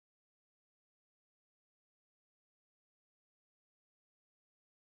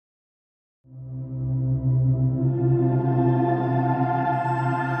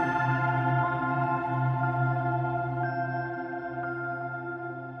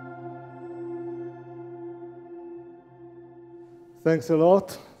Thanks a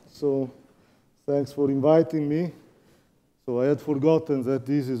lot. So thanks for inviting me. So I had forgotten that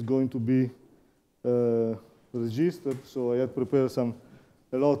this is going to be registered, so I had prepared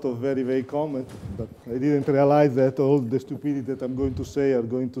a lot of very vague comments, but I didn't realize that all the stupidity that I'm going to say are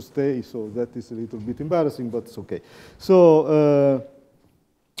going to stay, so that is a little bit embarrassing, but it's okay. So,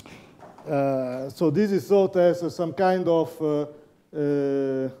 so this is thought as some kind of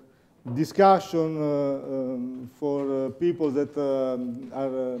discussion for people that are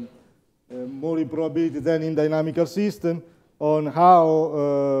more in probability than in dynamical system on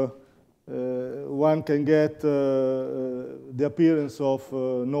how one can get the appearance of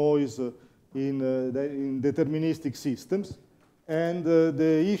noise in deterministic systems. And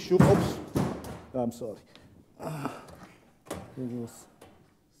the issue, oops, I'm sorry. There was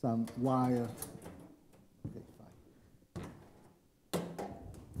some wire. Okay, fine.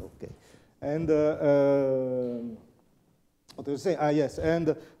 Okay. And what I was saying, yes,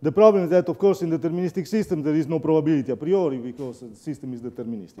 and the problem is that, of course, in deterministic systems, there is no probability a priori because the system is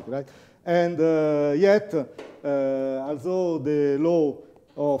deterministic, right? And yet, although the law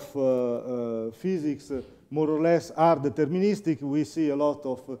of physics more or less are deterministic, we see a lot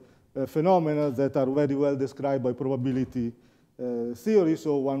of phenomena that are very well described by probability theory,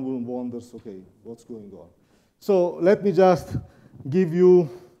 so one wonders, okay, what's going on? So let me just give you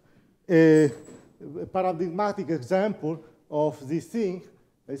a paradigmatic example of this thing.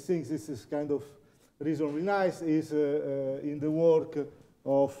 I think this is kind of reasonably nice, is in the work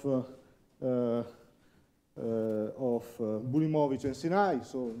of Bulimovic and Sinai,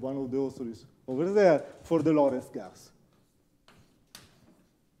 so one of the authors over there, for the Lorentz gas.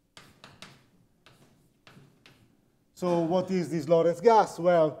 So what is this Lorentz gas?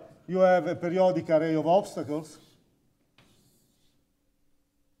 Well, you have a periodic array of obstacles.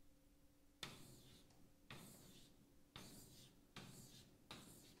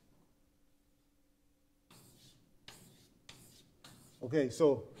 Okay,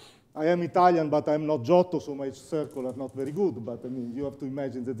 so I am Italian, but I'm not Giotto, so my circles are not very good. But I mean, you have to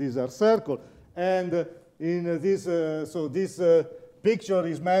imagine that these are circles. And in this, so this picture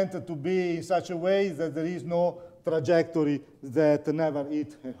is meant to be in such a way that there is no trajectory that never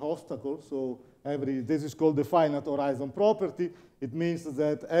hit an obstacle. So this is called the finite horizon property. It means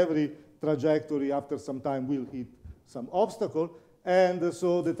that every trajectory after some time will hit some obstacle. And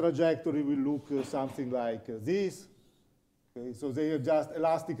so the trajectory will look something like this. Okay, so they are just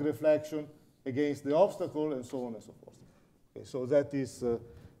elastic reflection against the obstacle and so on and so forth. Okay, so that is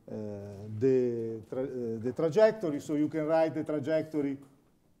the trajectory. So you can write the trajectory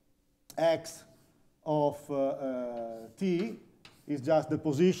x of t is just the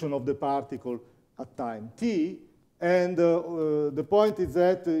position of the particle at time t. And the point is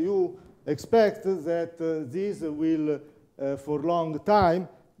that you expect that this will, for a long time,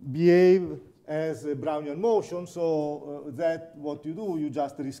 behave as a Brownian motion, so that what you do, you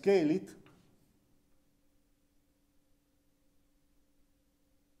just rescale it.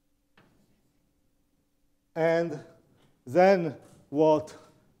 And then what,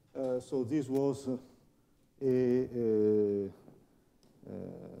 so this was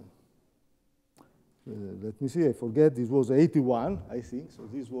let me see, I forget, this was 81, I think, so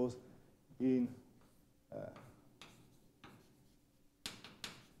this was in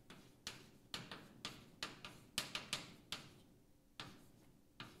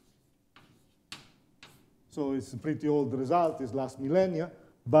so it's a pretty old result, it's last millennia,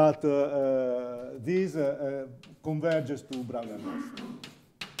 but this converges to Brownian motion.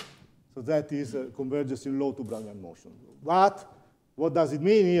 So that is converges in law to Brownian motion. But what does it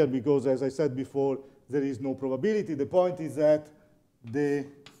mean here? Because as I said before, there is no probability. The point is that the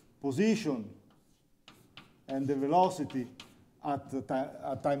position and the velocity at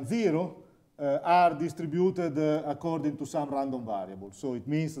time 0 are distributed according to some random variable. So it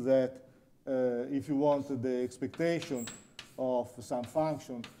means that if you want the expectation of some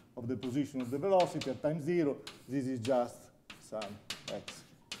function of the position of the velocity at time 0, this is just some x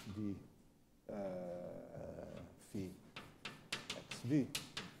d phi xv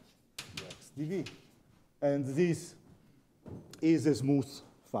dx dv. And this is a smooth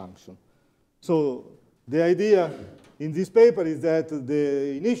function. So the idea in this paper is that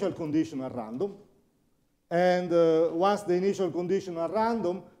the initial conditions are random. And once the initial conditions are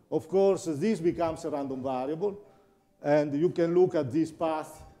random, of course, this becomes a random variable. And you can look at this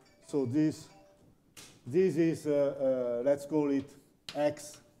path. So this is, let's call it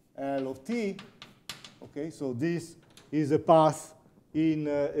xl of t. Okay, so this is a path in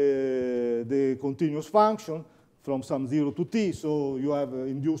the continuous function from some 0 to t. So you have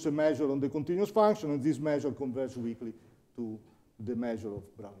induced a measure on the continuous function, and this measure converges weakly to the measure of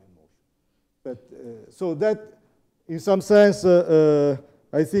Brownian motion. But, so that, in some sense,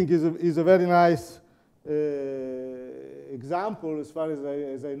 I think is a very nice example, as far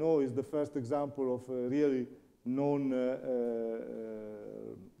as I know, is the first example of a really known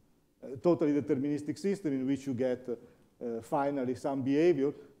totally deterministic system in which you get finally some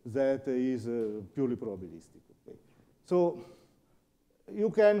behavior that is purely probabilistic. Okay? So you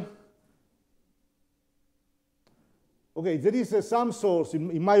can, okay, there is some source,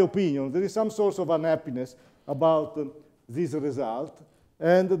 in my opinion, there is some source of unhappiness about this result.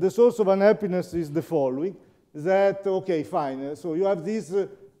 And the source of unhappiness is the following, that, okay, fine, so you have this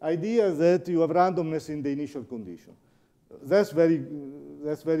idea that you have randomness in the initial condition. That's very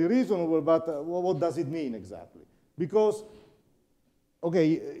reasonable, but what does it mean exactly? Because,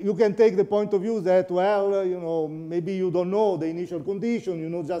 okay, you can take the point of view that, well, you know, maybe you don't know the initial condition, you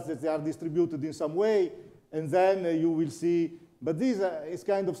know just that they are distributed in some way, and then you will see, but this is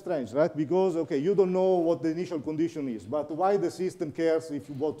kind of strange, right? Because, okay, you don't know what the initial condition is, but why the system cares if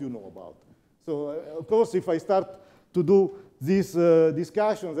what you know about? So, of course, if I start to do this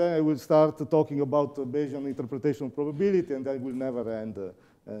discussion, then I will start talking about Bayesian interpretation of probability, and I will never end,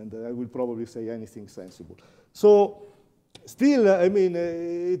 and I will probably say anything sensible. So, still, I mean,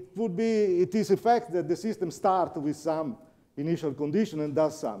 it is a fact that the system starts with some initial condition and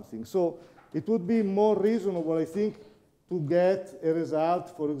does something. So, it would be more reasonable, I think, to get a result,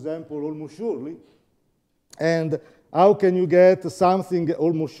 for example, almost surely. And how can you get something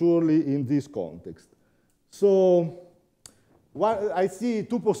almost surely in this context? So I see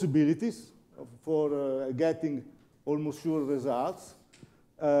two possibilities for getting almost sure results.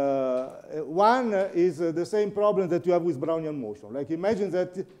 One is the same problem that you have with Brownian motion. Like imagine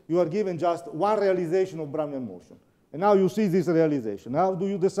that you are given just one realization of Brownian motion. And now you see this realization. How do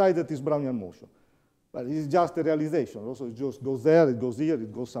you decide that it's Brownian motion? Well, it's just a realization. Also, it just goes there, it goes here,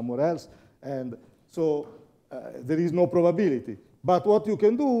 it goes somewhere else. And so there is no probability. But what you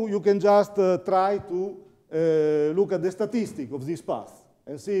can do, you can just try to look at the statistic of this path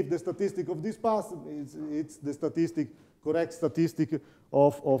and see if the statistic of this path it's the correct statistic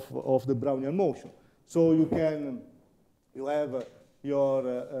of the Brownian motion. So you have your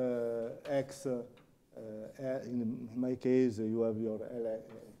x, in my case, you have your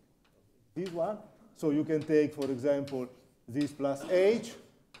this one. So you can take, for example, this plus h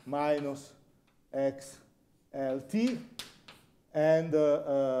minus x lt, and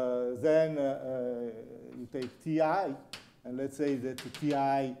then you take ti, and let's say that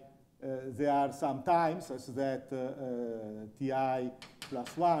ti, there are some times such that ti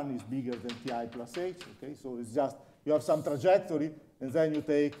plus 1 is bigger than ti plus h. Okay, so it's just, you have some trajectory, and then you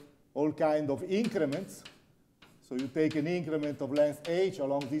take all kind of increments. So you take an increment of length h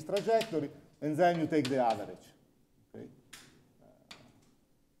along this trajectory, and then you take the average. Okay?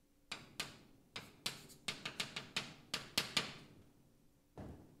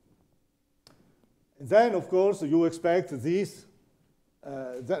 Then, of course, you expect this.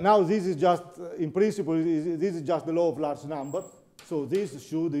 Now, this is just, in principle, this is just the law of large number. So this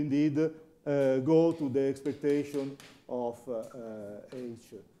should indeed go to the expectation of h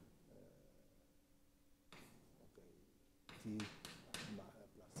t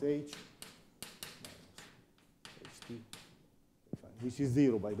plus h. Which is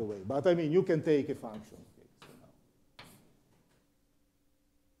 0, by the way. But I mean, you can take a function. Okay,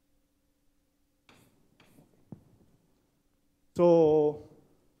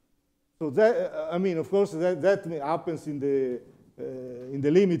 so that, I mean, of course, that happens in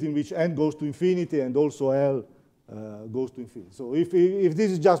the limit in which n goes to infinity and also L goes to infinity. So if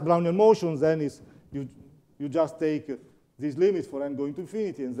this is just Brownian motion, then you just take this limit for n going to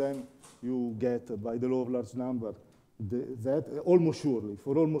infinity, and then you get, by the law of large number, that almost surely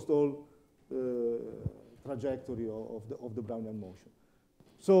for almost all trajectory of the Brownian motion.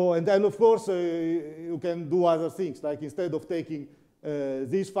 So, and then of course you can do other things, like instead of taking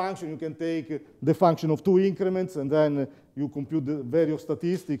this function, you can take the function of 2 increments, and then you compute the various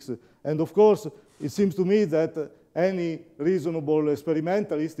statistics. And of course, it seems to me that any reasonable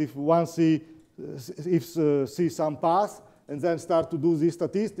experimentalist, if one see some path, and then start to do these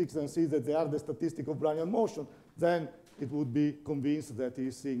statistics and see that they are the statistic of Brownian motion, then it would be convinced that he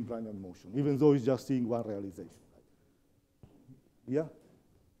is seeing Brownian motion, even though he's just seeing one realization. Yeah?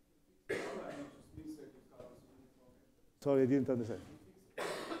 Sorry, I didn't understand.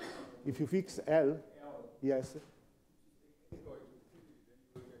 If you fix L, yes.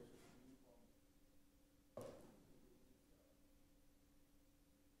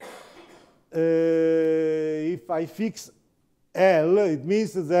 If I fix L, it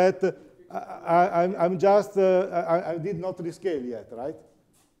means that I'm just, I did not rescale yet, right?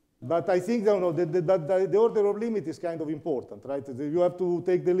 But I think the order of limit is kind of important, right? You have to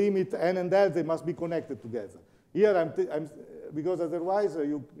take the limit n and l, they must be connected together. Here, because otherwise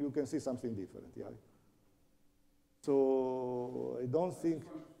you can see something different, yeah? So I don't think.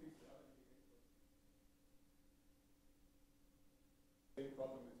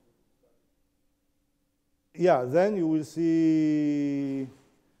 Yeah, then you will see.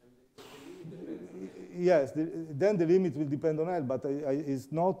 Yes, then the limit will depend on L, but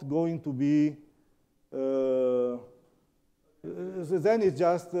it's not going to be. So then it's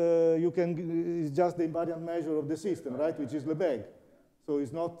just it's just the invariant measure of the system, right? Which is Lebesgue. So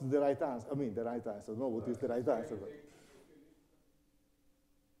it's not the right answer. I mean, the right answer. No, what is the right answer?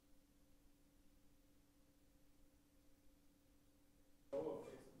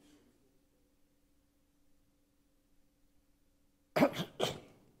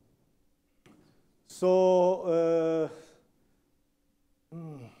 So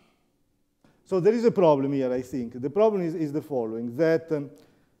there is a problem here, I think. The problem is the following, that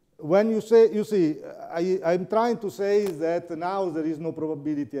when you say, you see, I'm trying to say that now there is no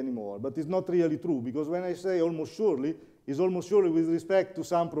probability anymore, but it's not really true, because when I say almost surely, it's almost surely with respect to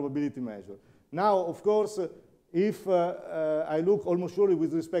some probability measure. Now, of course, if I look almost surely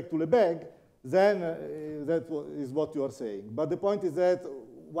with respect to Lebesgue, then that is what you are saying. But the point is that,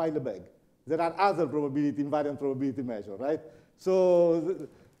 why Lebesgue? There are other probability, invariant probability measures, right? So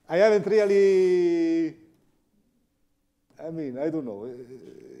I haven't really, I mean, I don't know.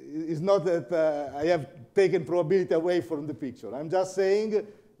 It's not that I have taken probability away from the picture. I'm just saying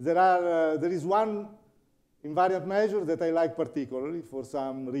there is one invariant measure that I like particularly for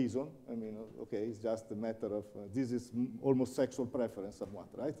some reason. I mean, okay, it's just a matter of, this is almost sexual preference somewhat,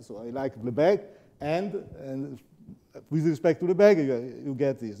 right? So I like Lebesgue, and with respect to Lebesgue, you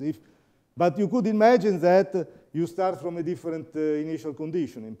get this. But you could imagine that you start from a different initial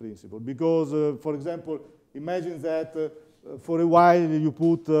condition in principle, because, for example, imagine that for a while you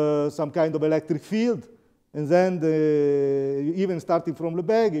put some kind of electric field, and then even starting from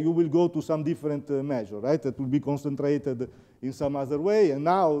Lebesgue, you will go to some different measure, right? That will be concentrated in some other way, and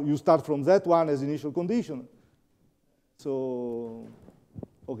now you start from that one as initial condition. So,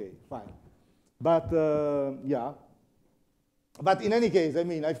 okay, fine. But, yeah. But in any case, I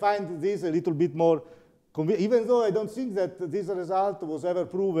mean, I find this a little bit more convenient, even though I don't think that this result was ever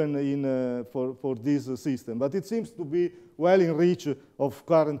proven in, for this system. But it seems to be well in reach of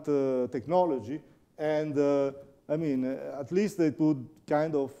current technology. And I mean, at least it would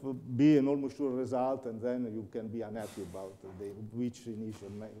kind of be an almost sure result, and then you can be unhappy about which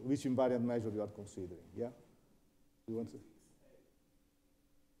invariant measure you are considering. Yeah? You want to?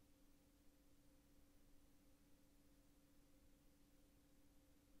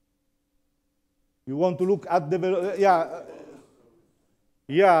 You want to look at the,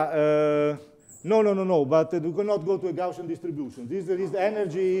 no, but you cannot go to a Gaussian distribution. This is the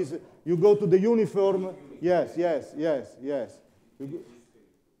energy is, you go to the uniform, yes. Yeah,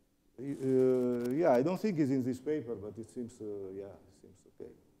 I don't think it's in this paper, but it seems, yeah, it seems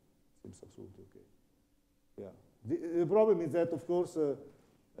okay. It seems absolutely okay. Yeah. The problem is that, of course,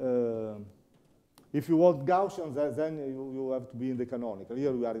 if you want Gaussian, then you have to be in the canonical.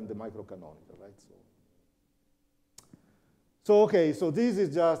 Here we are in the microcanonical, right? So okay, so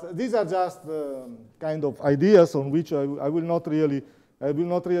these are just kind of ideas on which I will not really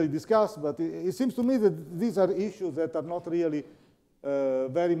discuss, but it seems to me that these are issues that are not really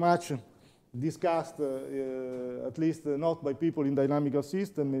very much discussed, at least not by people in dynamical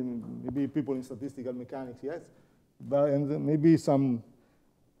system, maybe people in statistical mechanics, yes, but and maybe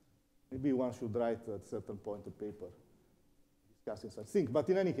one should write at a certain point a paper discussing such things. But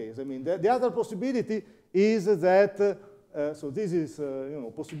in any case, I mean, the other possibility is that, so this is,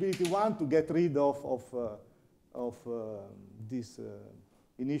 possibility one, to get rid of this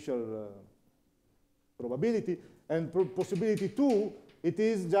initial probability, and possibility two, it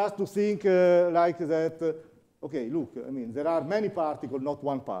is just to think like that, okay, look, I mean, there are many particles, not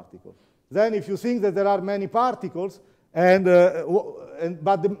one particle. Then if you think that there are many particles,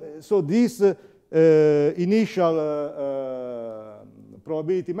 so this initial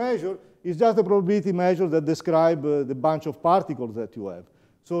probability measure is just a probability measure that describes the bunch of particles that you have.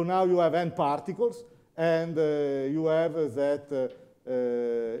 So now you have n particles, and you have that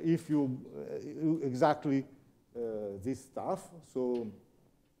if you exactly this stuff, so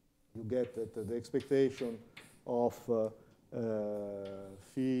you get that the expectation of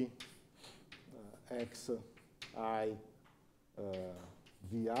phi x I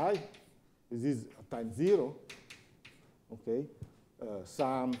vi, this is times 0, okay,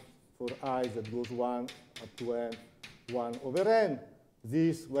 sum for I that goes 1 up to n, 1 over n.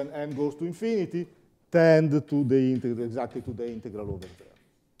 This, when n goes to infinity, tend to the integral, exactly to the integral over there.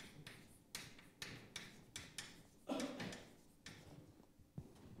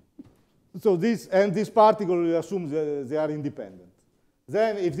 So this, and this particle, we assume they are independent.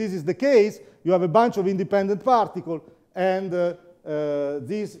 Then, if this is the case, you have a bunch of independent particles, and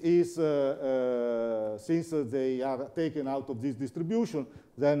this is, since they are taken out of this distribution,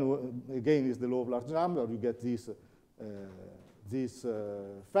 then again is the law of large number, you get this, this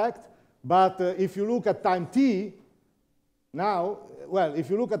fact. But if you look at time t, now, well, if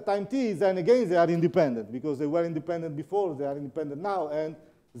you look at time t, then again they are independent, because they were independent before, they are independent now, and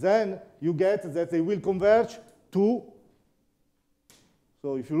then you get that they will converge to,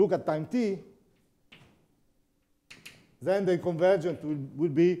 so if you look at time t, then the convergence will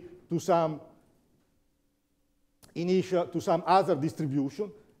be to some initial, to some other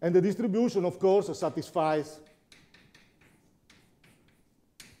distribution, and the distribution, of course, satisfies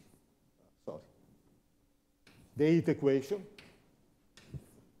the heat equation,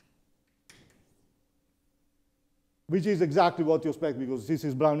 which is exactly what you expect, because this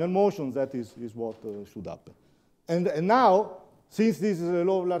is Brownian motion, that is what should happen. And now, since this is a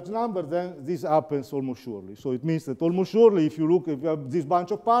law of large number, then this happens almost surely. So it means that almost surely, if you have this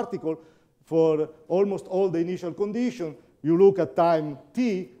bunch of particles, for almost all the initial conditions, you look at time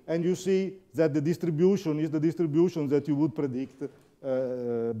t, and you see that the distribution is the distribution that you would predict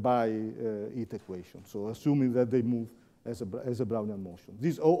by heat equation. So assuming that they move as a Brownian motion.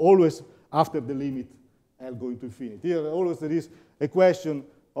 This always after the limit L going to infinity. Here always there is a question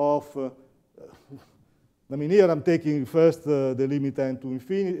of, I mean, here I'm taking first the limit n to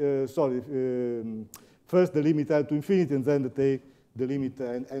infinity, first the limit L to infinity, and then take the limit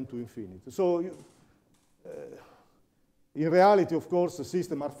n to infinity. So in reality, of course, the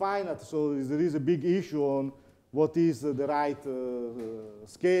systems are finite, so there is a big issue on what is the right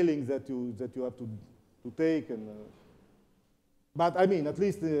scaling that you have to take. And, but I mean, at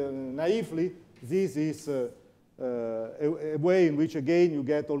least naively, this is a way in which, again, you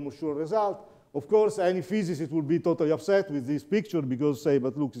get almost sure result. Of course, any physicist will be totally upset with this picture because say,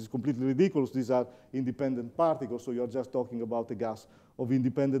 but look, this is completely ridiculous. These are independent particles, so you're just talking about a gas of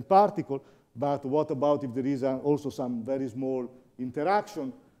independent particle. But what about if there is also some very small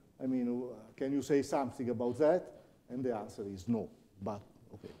interaction? I mean, can you say something about that? And the answer is no, but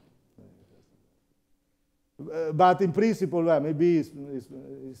okay. But in principle, well, maybe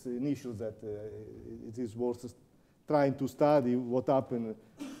it's an issue that it is worth trying to study what happens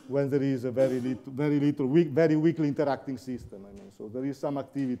when there is a very weakly interacting system. I mean, so there is some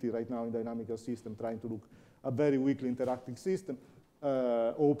activity right now in dynamical system trying to look at very weakly interacting system,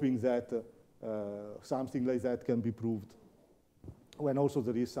 hoping that something like that can be proved when also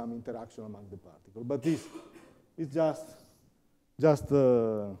there is some interaction among the particles. But this is just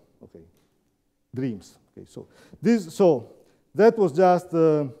okay, dreams. Okay, so that was just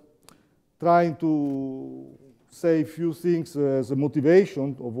trying to say a few things as a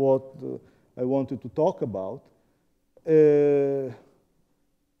motivation of what I wanted to talk about.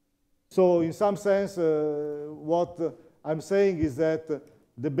 So in some sense, what I'm saying is that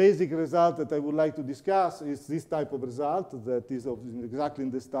the basic result that I would like to discuss is this type of result that is exactly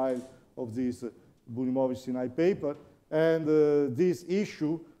in the style of this Bunimovic-Sinai paper, and this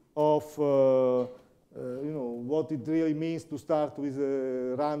issue of you know, what it really means to start with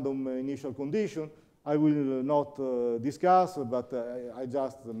a random initial condition. I will not discuss, but I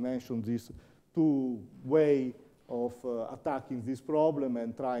just mentioned this two ways of attacking this problem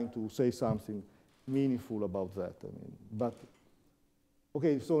and trying to say something meaningful about that. I mean, but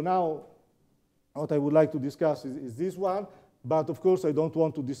okay, so now what I would like to discuss is this one, but of course I don't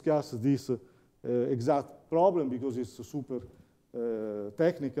want to discuss this exact problem because it's super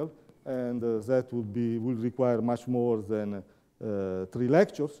technical, and that will require much more than 3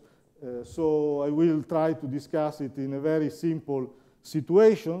 lectures. So I will try to discuss it in a very simple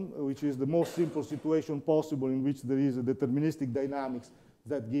situation, which is the most simple situation possible in which there is a deterministic dynamics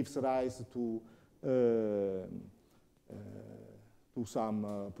that gives rise to some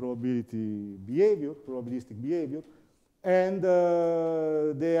probabilistic behavior. And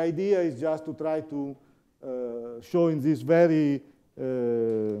the idea is just to try to show in this very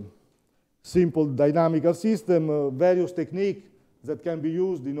simple dynamical system various techniques that can be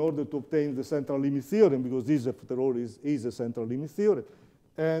used in order to obtain the central limit theorem, because this, after all, is a central limit theorem.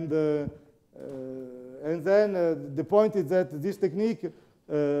 And then the point is that this technique,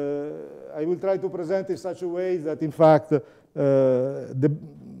 I will try to present in such a way that, in fact,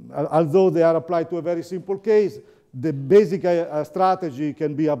 although they are applied to a very simple case, the basic strategy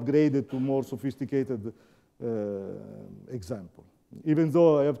can be upgraded to more sophisticated example. Even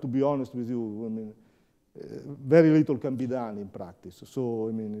though I have to be honest with you, I mean, very little can be done in practice. So,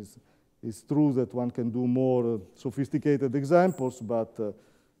 I mean, it's true that one can do more sophisticated examples, but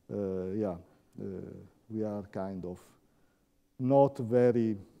yeah, we are kind of not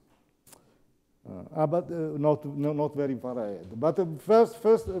very, not very far ahead. But first,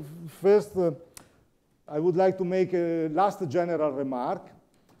 I would like to make a last general remark,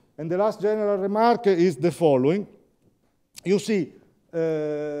 and the last general remark is the following. You see,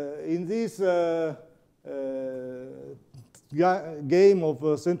 in this game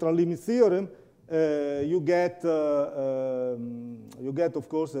of central limit theorem, you get, of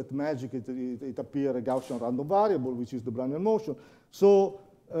course, that magic. It appears a Gaussian random variable, which is the Brownian motion. So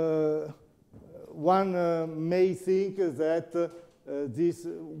one may think that this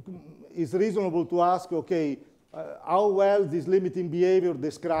is reasonable to ask, okay, how well this limiting behavior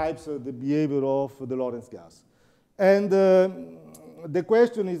describes the behavior of the Lorentz gas. And the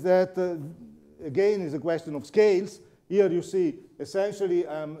question is that, again, is a question of scales. Here you see, essentially,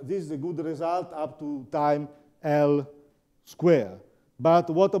 this is a good result up to time L square. But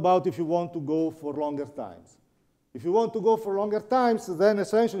what about if you want to go for longer times? If you want to go for longer times, then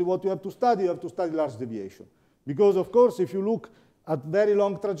essentially what you have to study large deviation. Because, of course, if you look at very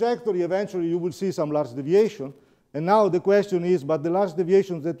long trajectory, eventually you will see some large deviation. And now the question is, but the large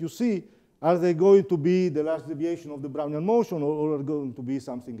deviations that you see, are they going to be the large deviation of the Brownian motion, or are going to be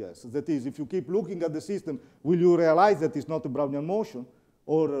something else? That is, if you keep looking at the system, will you realize that it's not a Brownian motion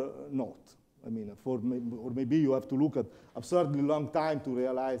or not? I mean, or maybe you have to look at absurdly long time to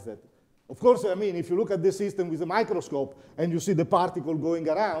realize that. Of course, I mean, if you look at the system with a microscope and you see the particle going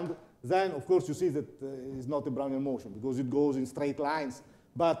around, then of course you see that it's not a Brownian motion because it goes in straight lines.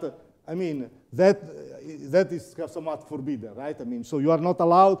 But I mean, that is somewhat forbidden, right? I mean, so you are not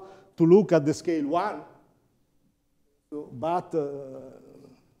allowed to look at the scale 1. So, but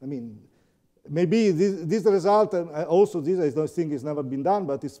I mean, maybe this result, also this I don't think has never been done,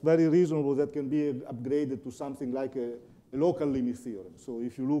 but it's very reasonable that can be upgraded to something like a local limit theorem. So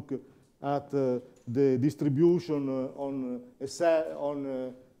if you look at the distribution on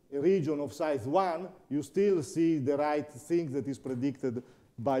a region of size 1, you still see the right thing that is predicted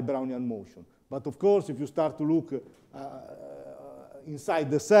by Brownian motion. But of course, if you start to look inside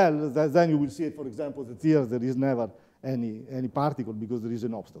the cell, then you will see, for example, that here there is never any particle because there is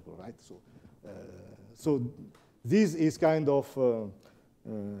an obstacle, right? So this is kind of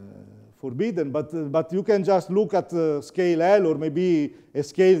forbidden, but you can just look at scale L, or maybe a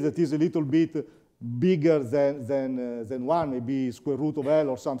scale that is a little bit bigger than 1, maybe square root of L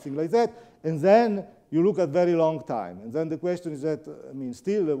or something like that, and then you look at very long time. And then the question is that, I mean,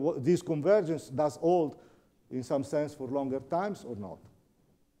 still this convergence does hold in some sense for longer times or not.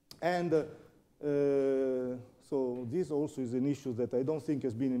 And so this also is an issue that I don't think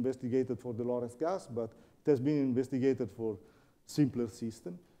has been investigated for the Lorentz gas, but it has been investigated for simpler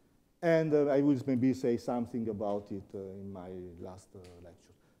system. And I will maybe say something about it in my last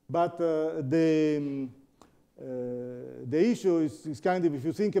lecture. But the issue is kind of, if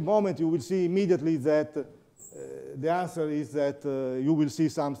you think a moment, you will see immediately that the answer is that you will see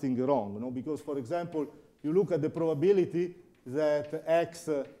something wrong. You know? Because, for example, you look at the probability that x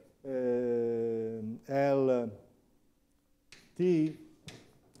L t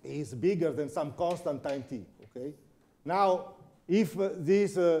is bigger than some constant time t. Okay. Now, if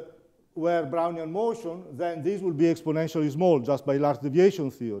this were Brownian motion, then this will be exponentially small just by large deviation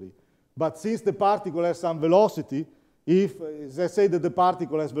theory. But since the particle has some velocity, if let's say that the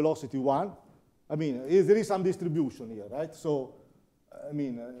particle has velocity 1, I mean, there is some distribution here, right? So, I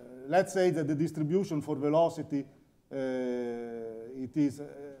mean, let's say that the distribution for velocity, it is,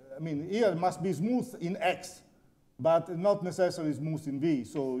 I mean, here it must be smooth in x, but not necessarily smooth in v.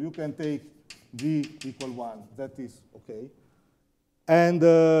 So you can take v equal 1. That is okay. And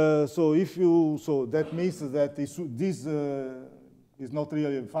so if you, so that means that this is not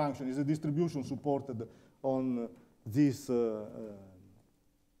really a function. It's a distribution supported on this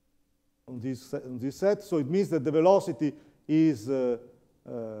set. So it means that the velocity is 1,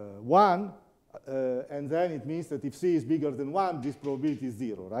 and then it means that if c is bigger than 1, this probability is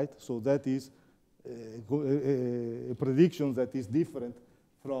 0, right? So that is a prediction that is different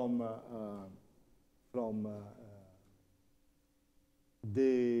from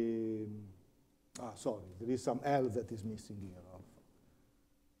the, sorry, there is some L that is missing here.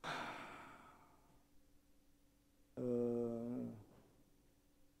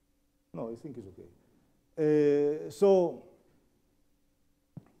 No, I think it's okay. So,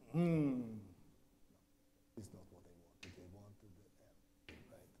 it's not what I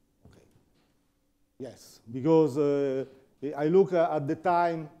Yes, because I look at the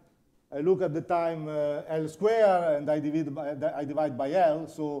time L square, and I divide by L.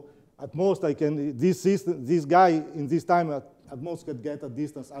 So at most I can this guy in this time at most can get a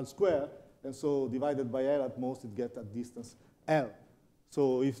distance L square, and so divided by L at most it gets a distance L.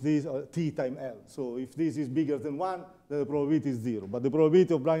 So if this T times L. So if this is bigger than 1, then the probability is 0. But the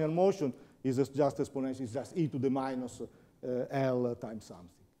probability of Brownian motion is just exponential. It's just e to the minus L times something.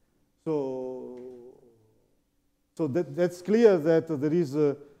 So that's clear that there is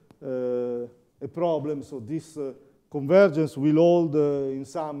a problem. So this convergence will hold in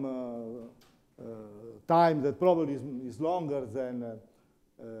some time that probably is longer than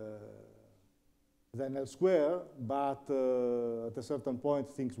L square, but at a certain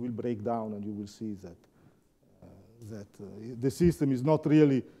point things will break down, and you will see that the system is not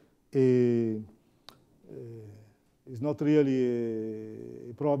really a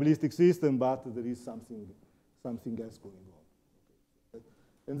probabilistic system, but there is something else going on.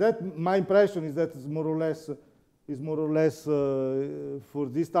 And that, my impression is that is more or less for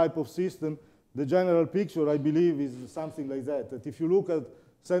this type of system, the general picture, I believe, is something like that. That if you look at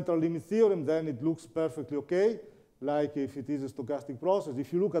central limit theorem, then it looks perfectly okay, like if it is a stochastic process.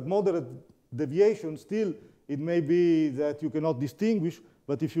 If you look at moderate deviation, still it may be that you cannot distinguish,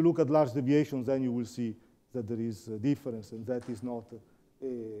 but if you look at large deviations, then you will see that there is a difference, and that is not a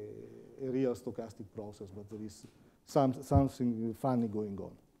real stochastic process, but there is something funny going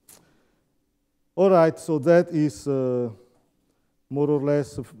on. All right, so that is more or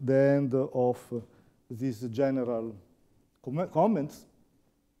less the end of these general comments.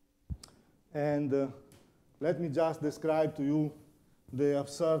 And let me just describe to you the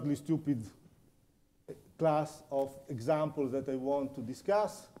absurdly stupid class of examples that I want to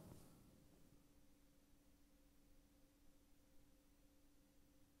discuss.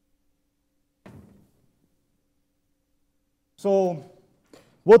 So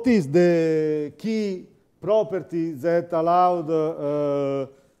what is the key property that allowed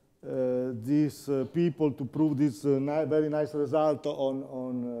these people to prove this very nice result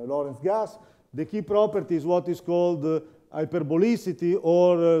on Lorentz gas? The key property is what is called hyperbolicity,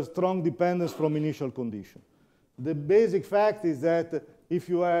 or strong dependence from initial condition. The basic fact is that if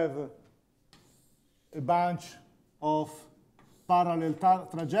you have a bunch of parallel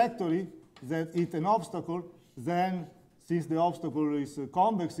trajectory that hit an obstacle, then since the obstacle is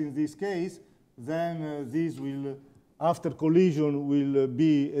convex in this case, then this will, after collision, will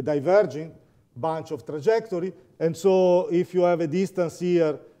be a diverging bunch of trajectory. And so if you have a distance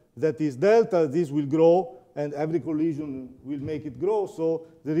here that is delta, this will grow, and every collision will make it grow. So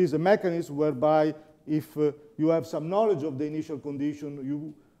there is a mechanism whereby if you have some knowledge of the initial condition,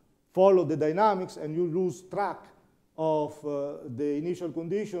 you follow the dynamics and you lose track of the initial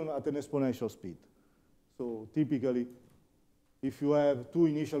condition at an exponential speed. So typically, if you have two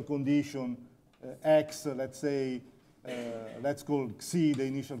initial conditions, x, let's say, let's call xi the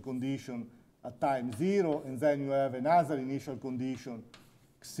initial condition at time 0, and then you have another initial condition,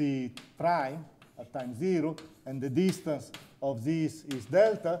 xi prime, at time 0, and the distance of this is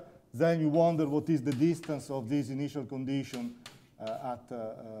delta, then you wonder what is the distance of this initial condition at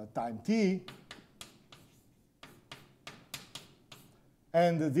time t.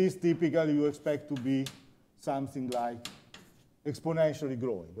 And this typically you expect to be something like exponentially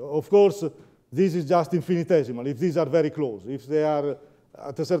growing. Of course, this is just infinitesimal if these are very close. If they are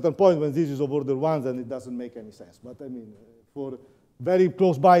at a certain point when this is of order 1, then it doesn't make any sense. But I mean, for very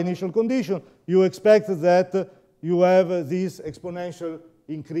close by initial condition, you expect that you have this exponential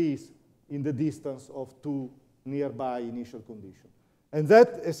increase in the distance of two nearby initial conditions. And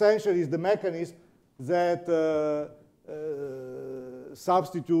that essentially is the mechanism that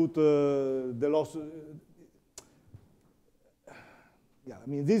substitute the loss. Yeah, I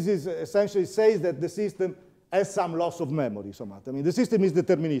mean, this is essentially says that the system has some loss of memory somehow. I mean, the system is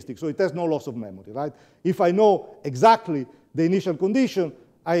deterministic, so it has no loss of memory, right? If I know exactly the initial condition,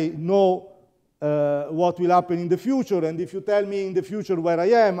 I know what will happen in the future, and if you tell me in the future where I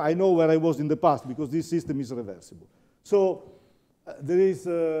am, I know where I was in the past, because this system is reversible. So there is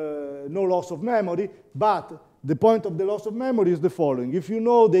no loss of memory, but the point of the loss of memory is the following. If you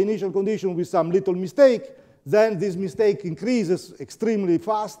know the initial condition with some little mistake, then this mistake increases extremely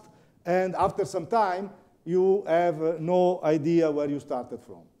fast, and after some time, you have no idea where you started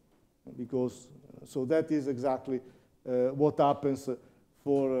from. Because, so that is exactly what happens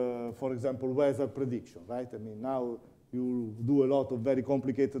for example, weather prediction, right? I mean, now you do a lot of very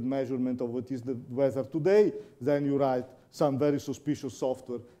complicated measurement of what is the weather today, then you write some very suspicious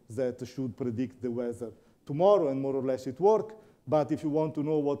software that should predict the weather tomorrow, and more or less it works. But if you want to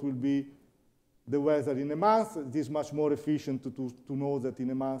know what will be the weather in a month. It is much more efficient to know that in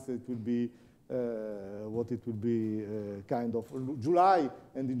a month it will be what it will be kind of July,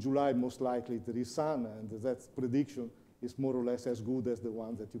 and in July most likely there is sun, and that prediction is more or less as good as the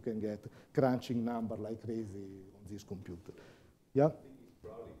one that you can get crunching number like crazy on this computer. Yeah?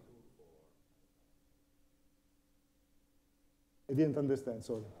 I didn't understand,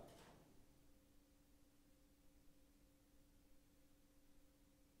 sorry.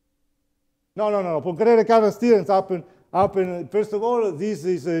 No. Poincaré recurrence theorems happen, first of all, this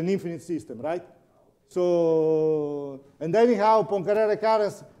is an infinite system, right? So, and anyhow, Poincaré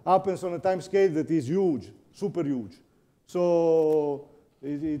recurrence happens on a time scale that is huge, super huge. So,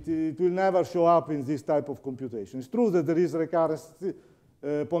 it will never show up in this type of computation. It's true that there is recurrence,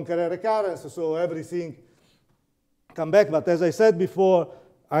 Poincaré recurrence, so everything come back, but as I said before,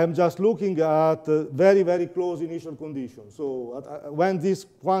 I'm just looking at very, very close initial conditions. So when this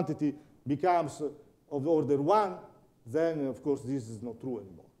quantity becomes of order 1, then of course this is not true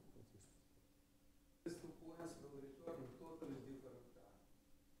anymore. These 2 points will return in totally different time.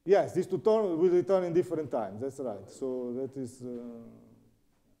 Yes, these 2 terms will return in different times, that's right. So that is,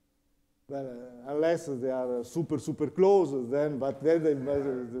 well, unless they are super, super close, then, but then they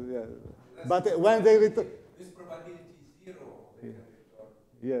measure, yeah. But when they return, this probability is 0, they can return.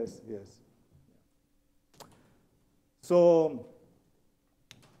 Yes, yes. So,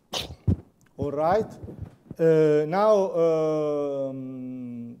 all right. Now,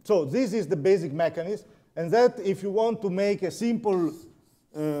 so this is the basic mechanism, and that if you want to make a simple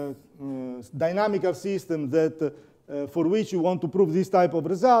dynamical system that for which you want to prove this type of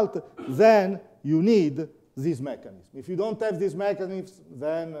result, then you need this mechanism. If you don't have this mechanism,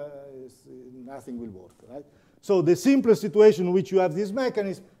 then nothing will work, right? So the simplest situation in which you have this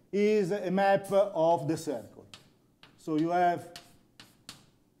mechanism is a map of the circle. So you have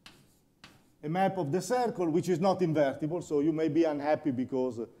a map of the circle which is not invertible, so you may be unhappy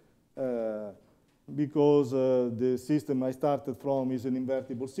because the system I started from is an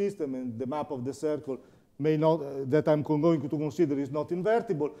invertible system, and the map of the circle may not, that I'm going to consider is not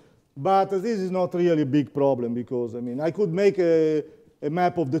invertible, but this is not really a big problem because, I mean, I could make a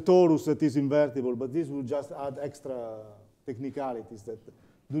map of the torus that is invertible, but this will just add extra technicalities that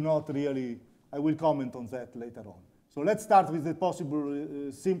do not really, I will comment on that later on. So let's start with the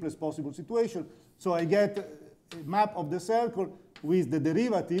possible, simplest possible situation. So I get a map of the circle with the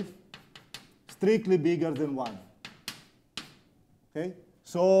derivative strictly bigger than 1. Okay?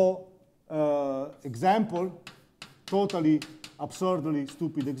 So example, totally absurdly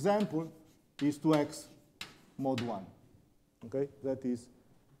stupid example, is 2x mod 1. Okay? That is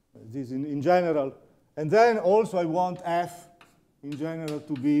this in general. And then also I want f in general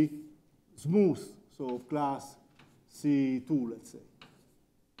to be smooth, so of class C2, let's say.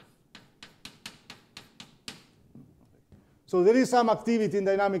 So there is some activity in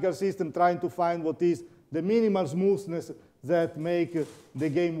dynamical system trying to find what is the minimal smoothness that make the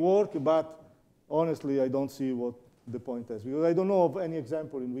game work, but honestly, I don't see what the point is, because I don't know of any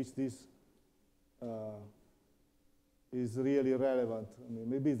example in which this is really relevant. I mean,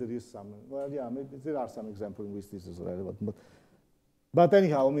 maybe there is some. Well, yeah, maybe there are some examples in which this is relevant, but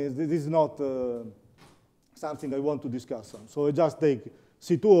anyhow, I mean, this is not something I want to discuss on. So I just take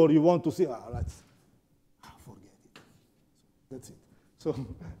C2, or you want to see, let's forget it. That's it. So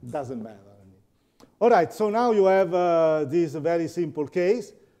it doesn't matter. I mean. All right, so now you have this very simple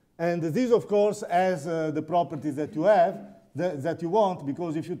case. And this, of course, has the properties that you have, that you want,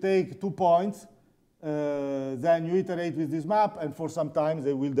 because if you take 2 points, then you iterate with this map, and for some time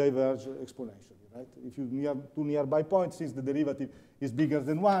they will diverge exponentially, right? If you have 2 nearby points, since the derivative is bigger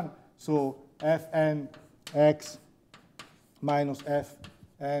than 1, so fn x minus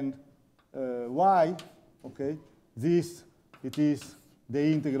fn y, okay, this, it is the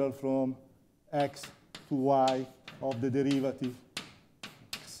integral from x to y of the derivative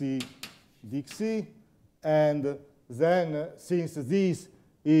c dx, and then since this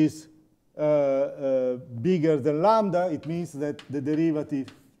is bigger than lambda, it means that the derivative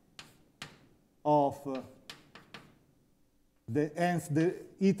of the nth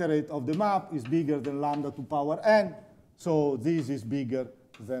iterate of the map is bigger than lambda to power n, so this is bigger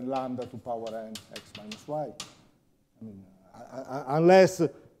than lambda to power n x minus y. I mean,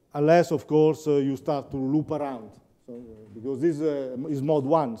 unless of course you start to loop around. So, because this is mod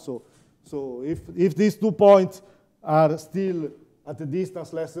 1, so if these 2 points are still at a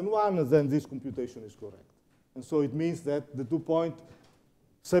distance less than 1, then this computation is correct. And so it means that the 2 points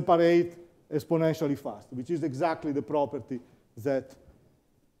separate exponentially fast, which is exactly the property that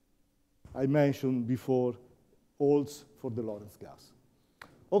I mentioned before holds for the Lorentz gas.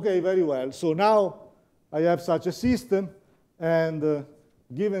 Okay, very well. So now I have such a system, and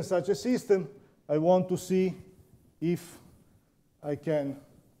given such a system, I want to see if I can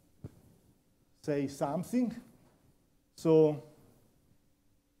say something. So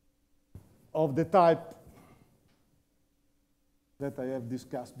of the type that I have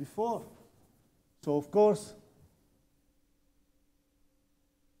discussed before. So of course,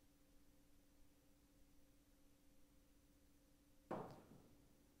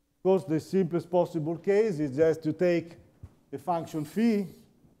 the simplest possible case is just to take a function phi,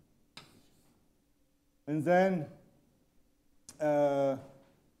 and then so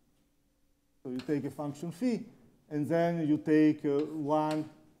you take a function phi, and then you take 1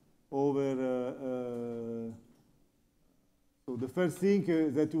 over. So the first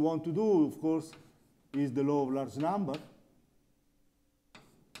thing that you want to do, of course, is the law of large number.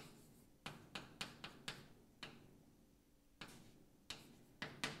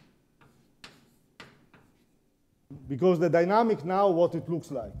 Because the dynamic now, what it looks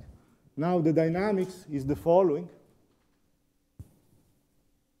like. Now the dynamics is the following.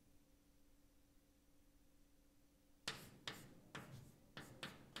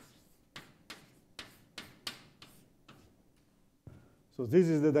 So this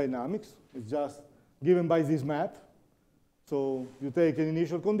is the dynamics. It's just given by this map. So you take an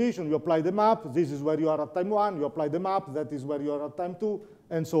initial condition, you apply the map. This is where you are at time 1. You apply the map. That is where you are at time 2,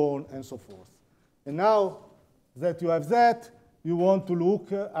 and so on and so forth. And now that you have that, you want to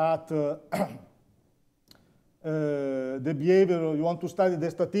look at the behavior. You want to study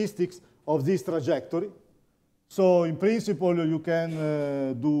the statistics of this trajectory. So in principle, you can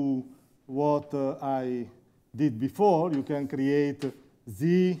do what I did before. You can create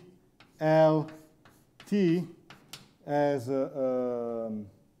Z, L, T as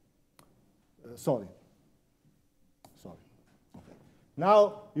sorry. Okay.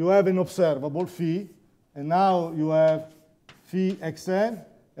 Now you have an observable phi, and now you have phi xn,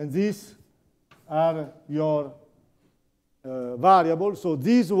 and these are your variables. So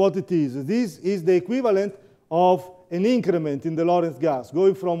this is what it is. This is the equivalent of an increment in the Lorentz gas,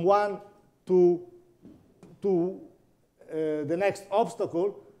 going from 1 to the next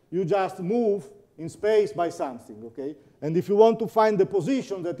obstacle. You just move in space by something, okay? And if you want to find the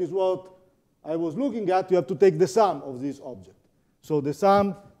position, that is what I was looking at, you have to take the sum of this object. So the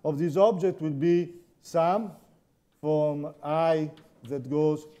sum of this object will be sum from I that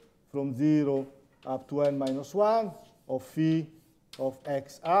goes from 0 up to n minus 1 of phi of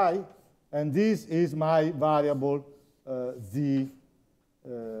xi, and this is my variable z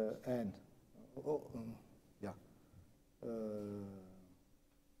n. Yeah.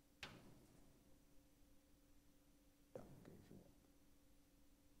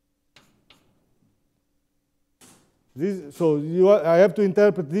 So I have to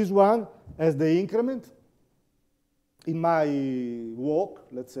interpret this one as the increment in my walk,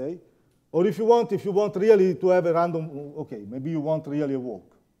 let's say. Or if you want really to have a random, okay, maybe you want really a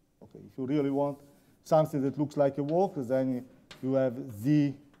walk. Okay, if you really want something that looks like a walk, then you have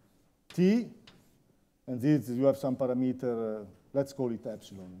zt, and this you have some parameter, let's call it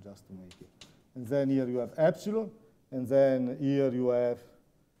epsilon, just to make it. And then here you have epsilon, and then here you have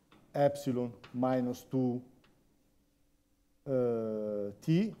epsilon minus 2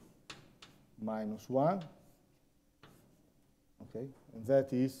 t minus 1, okay, and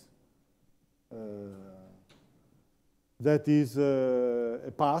that is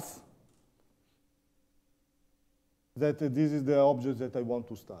a path that this is the object that I want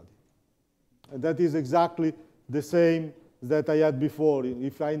to study. And that is exactly the same that I had before.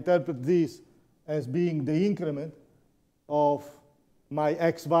 If I interpret this as being the increment of my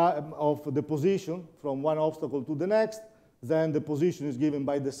of the position from one obstacle to the next, then the position is given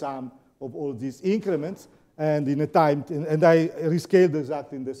by the sum of all these increments, and in a time, and I rescaled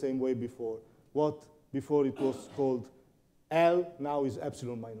exactly in the same way before. What before it was called L, now is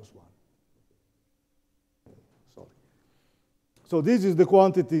epsilon minus 1. Sorry. So this is the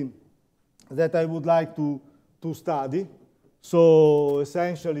quantity that I would like to study. So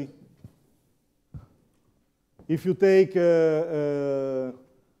essentially, if you take,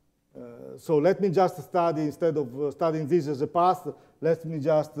 so let me just study, instead of studying this as a path, let me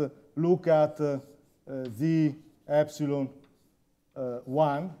just look at the epsilon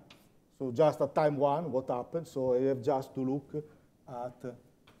 1. So just at time 1, what happened? So I have just to look at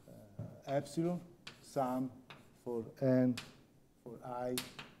epsilon sum for n, for I,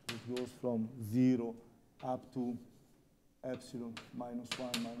 it goes from 0 up to epsilon minus 2,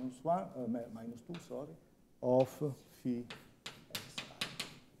 sorry, of phi xi.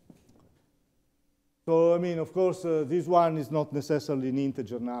 So, I mean, of course, this one is not necessarily an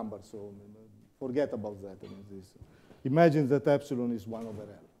integer number, so forget about that. I mean, imagine that epsilon is 1 over L.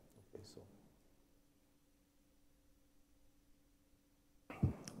 Okay, so.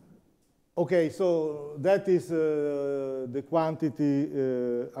 Okay, so that is the quantity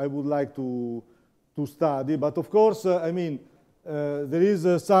I would like to study. But of course, I mean, there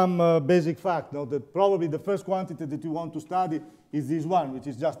is some basic fact, no, that probably the first quantity that you want to study is this one, which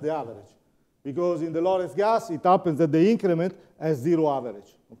is just the average. Because in the Lorentz gas, it happens that the increment has 0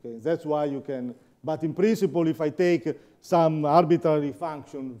 average. Okay, that's why you can, but in principle, if I take some arbitrary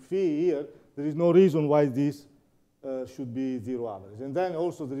function phi here, there is no reason why this should be 0 average. And then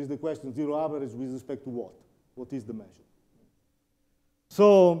also there is the question 0 average with respect to what? What is the measure?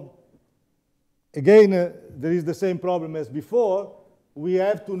 So, again, there is the same problem as before. We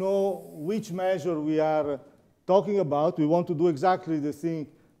have to know which measure we are talking about. We want to do exactly the thing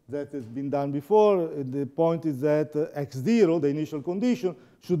that has been done before. The point is that x0, the initial condition,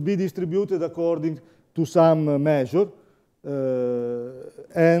 should be distributed according to some measure.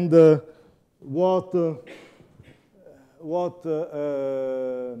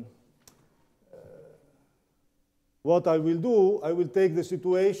 What I will do, I will take the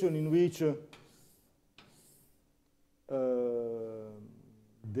situation in which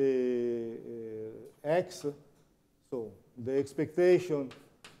the x, so the expectation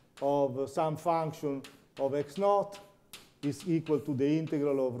of some function of x naught is equal to the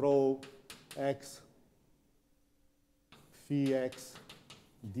integral of rho x phi x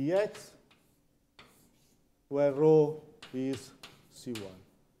dx, where rho is C1.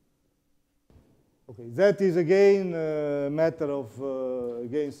 Okay, that is again a matter of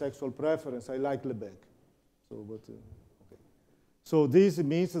again sexual preference. I like Lebesgue. So, but okay. So this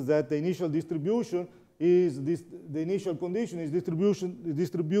means that the initial distribution is the initial condition is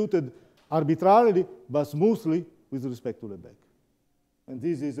distributed arbitrarily but smoothly with respect to Lebesgue. And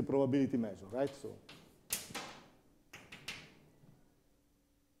this is a probability measure, right? So.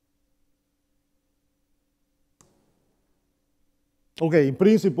 Okay, in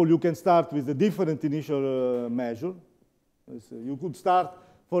principle, you can start with a different initial measure. You could start,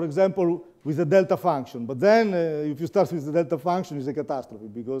 for example, with a delta function. But then, if you start with the delta function, it's a catastrophe,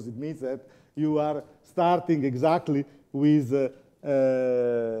 because it means that you are starting exactly with, there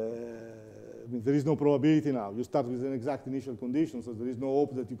is no probability now. You start with an exact initial condition, so there is no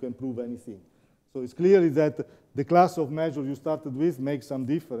hope that you can prove anything. So it's clearly that the class of measures you started with makes some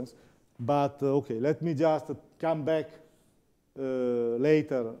difference. But, okay, let me just come back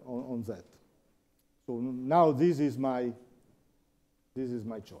later on that. So now this is my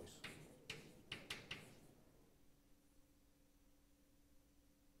choice.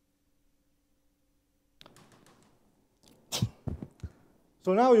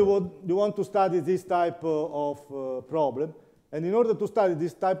 So now you want to study this type of problem. And in order to study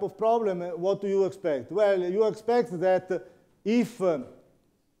this type of problem, what do you expect? Well, you expect that if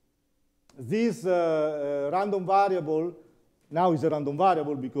this random variable, now is a random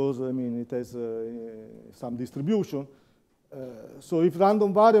variable because, I mean, it has some distribution. So if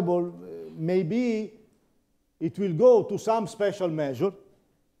random variable, maybe it will go to some special measure.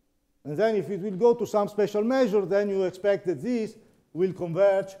 And then if it will go to some special measure, then you expect that this will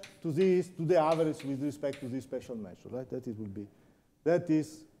converge to the average with respect to this special measure, right? That it will be. That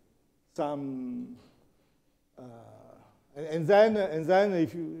is some, and then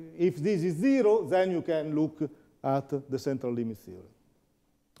if this is 0, then you can look at the central limit theorem.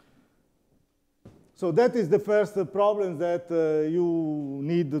 So that is the first problem that you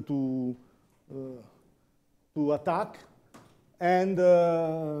need to attack, and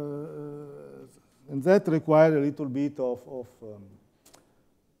that requires a little bit of work.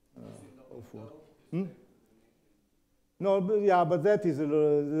 No, yeah, but that is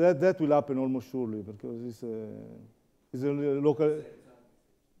that will happen almost surely because it's a local.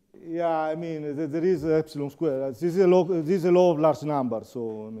 Yeah, I mean, there is epsilon square. This is a law of large numbers,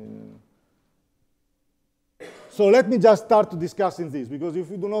 so I mean. So let me just start discussing this, because if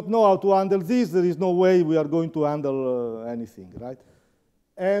we do not know how to handle this, there is no way we are going to handle anything, right?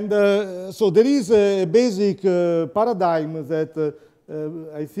 And so there is a basic paradigm that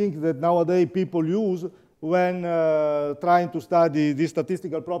I think that nowadays people use when trying to study the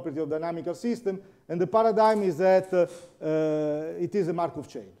statistical property of dynamical system, and the paradigm is that it is a Markov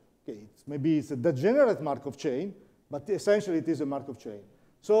chain. Okay, maybe it's a degenerate Markov chain, but essentially it is a Markov chain.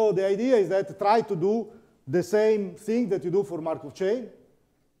 So the idea is that try to do the same thing that you do for Markov chain,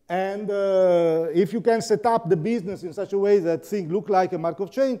 and if you can set up the business in such a way that things look like a Markov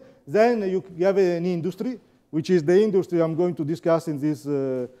chain, then you have an industry, which is the industry I'm going to discuss in this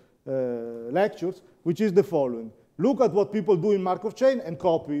lectures, which is the following. Look at what people do in Markov chain and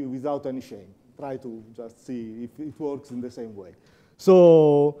copy without any shame. Try to just see if it works in the same way.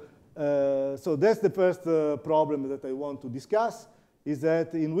 So that's the first problem that I want to discuss, is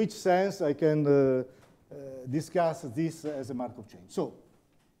that in which sense I can discuss this as a Markov chain. So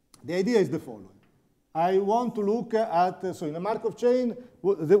the idea is the following. I want to look at, so in a Markov chain,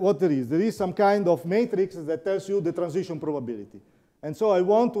 what there is some kind of matrix that tells you the transition probability. And so I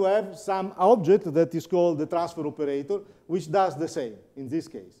want to have some object that is called the transfer operator, which does the same in this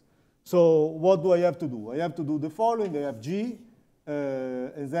case. So what do I have to do? I have to do the following. I have G,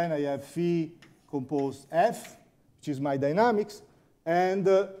 and then I have phi composed F, which is my dynamics. And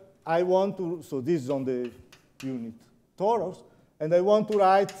I want to, so this is on the unit torus, and I want to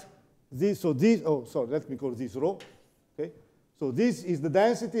write this, so this, oh, sorry, let me call this rho, okay? So this is the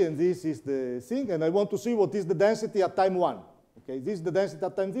density, and this is the thing, and I want to see what is the density at time 1, okay? This is the density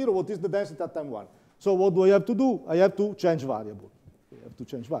at time 0, what is the density at time 1? So what do I have to do? I have to change variable. I have to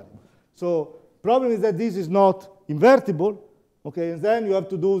change variable. So problem is that this is not invertible, okay? And then you have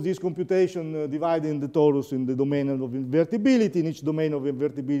to do this computation dividing the torus in the domain of invertibility. In each domain of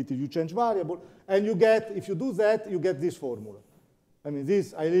invertibility, you change variable, and you get, if you do that, you get this formula. I mean,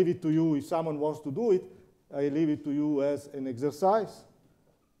 this, I leave it to you. If someone wants to do it, I leave it to you as an exercise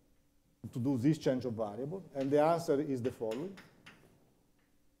to do this change of variable. And the answer is the following.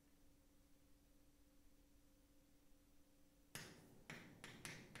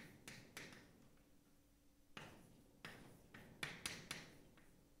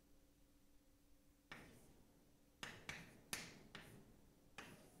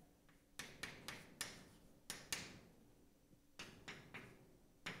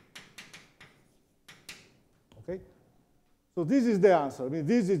 So this is the answer. I mean,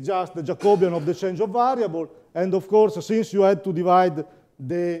 this is just the Jacobian of the change of variable. And of course, since you had to divide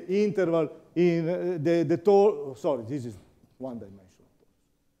the interval in sorry, this is one dimension.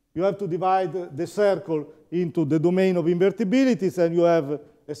 You have to divide the circle into the domain of invertibilities, and you have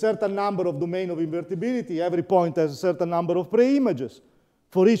a certain number of domain of invertibility. Every point has a certain number of preimages.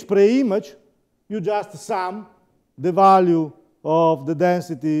 For each preimage, you just sum the value of the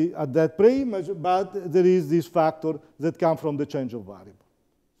density at that preimage, but there is this factor that comes from the change of variable.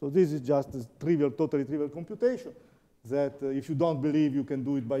 So this is just a trivial, totally trivial computation that if you don't believe, you can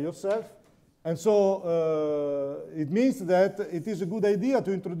do it by yourself. And so it means that it is a good idea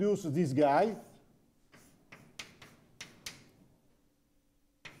to introduce this guy.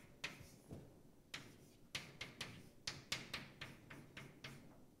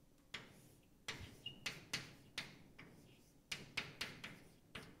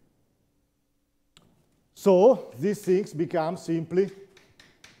 So these things become simply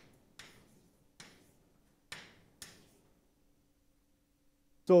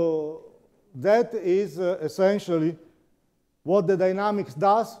so that is essentially what the dynamics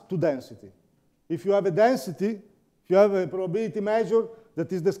does to density. If you have a density, if you have a probability measure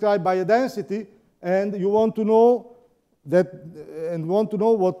that is described by a density, and you want to know that, and want to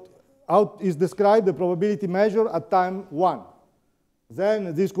know what how is described the probability measure at time 1.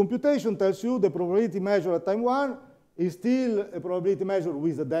 Then this computation tells you the probability measure at time 1 is still a probability measure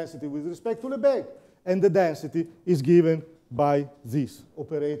with a density with respect to Lebesgue, and the density is given by this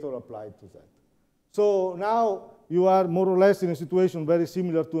operator applied to that. So now you are more or less in a situation very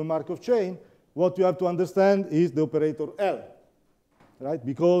similar to a Markov chain. What you have to understand is the operator L, right?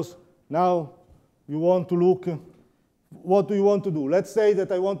 Because now you want to look, what do you want to do? Let's say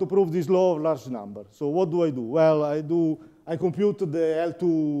that I want to prove this law of large number. So what do? Well, I compute the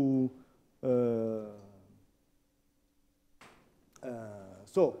L2,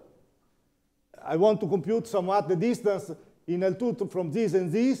 so I want to compute somewhat the distance in L2 from this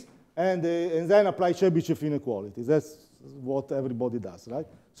and this, and then apply Chebyshev inequality. That's what everybody does, right?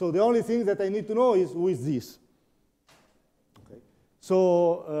 So the only thing that I need to know is who is this. Okay.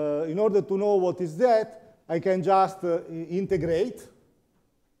 So in order to know what is that, I can just integrate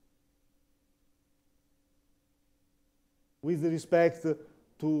with respect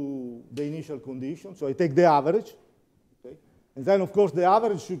to the initial condition. So I take the average, okay? And then, of course, the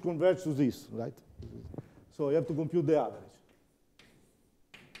average should converge to this, right? So you have to compute the average.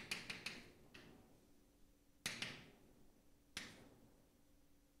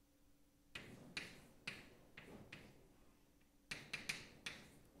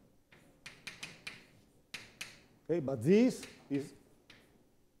 Okay, but this is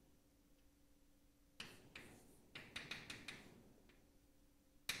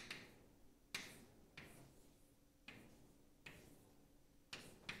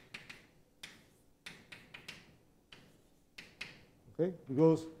okay,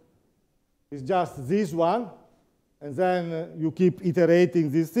 because is just this one, and then you keep iterating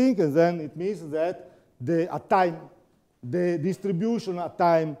this thing, and then it means that the distribution at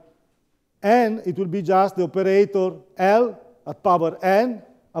time n, it will be just the operator L at power n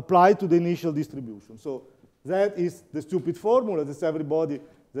applied to the initial distribution. So that is the stupid formula. That's everybody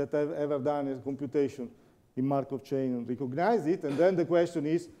that have ever done a computation in Markov chain recognize it. And then the question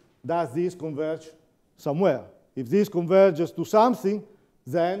is, does this converge somewhere? If this converges to something,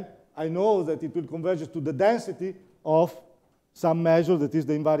 then I know that it will converge to the density of some measure that is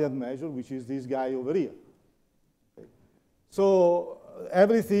the invariant measure, which is this guy over here. Okay. So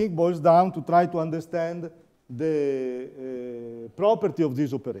everything boils down to try to understand the property of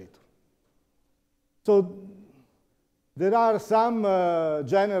this operator. So there are some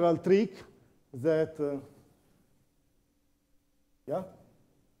general trick that, yeah?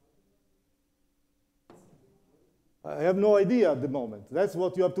 I have no idea at the moment. That's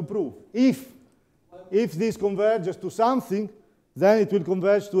what you have to prove. If this converges to something, then it will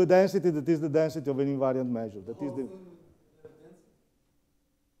converge to a density that is the density of an invariant measure. That is the.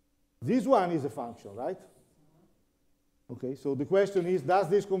 This one is a function, right? Okay, so the question is, does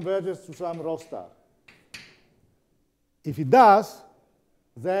this converge to some rho star? If it does,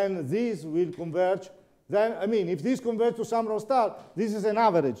 then this will converge. Then, I mean, if this converges to some rho star, this is an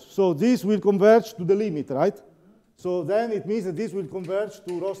average. So this will converge to the limit, right? So then it means that this will converge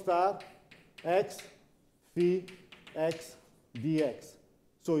to rho star x phi x dx.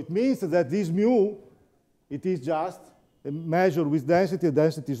 So it means that this mu, it is just a measure with density, the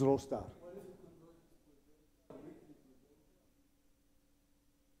density is rho star.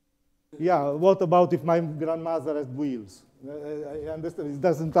 Yeah, what about if my grandmother has wheels? I understand, it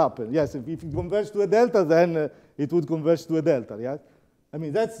doesn't happen. Yes, if it converges to a delta, then it would converge to a delta, yeah? I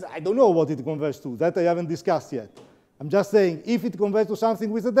mean, that's, I don't know what it converges to. That I haven't discussed yet. I'm just saying, if it converges to something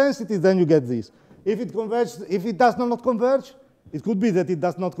with a density, then you get this. If it converges, if it does not converge, it could be that it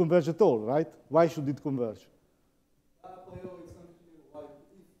does not converge at all, right? Why should it converge?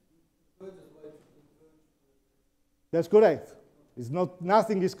 That's correct. It's not,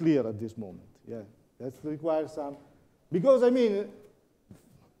 nothing is clear at this moment. Yeah, that requires some, because I mean,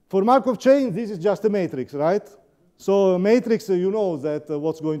 for Markov chain, this is just a matrix, right? So a matrix, you know that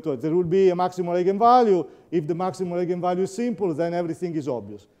what's going to, there will be a maximal eigenvalue. If the maximal eigenvalue is simple, then everything is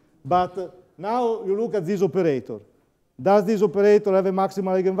obvious. But now you look at this operator. Does this operator have a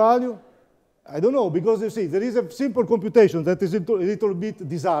maximal eigenvalue? I don't know, because you see, there is a simple computation that is a little bit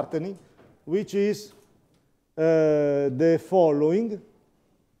disheartening, which is the following.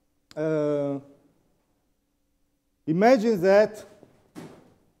 Imagine that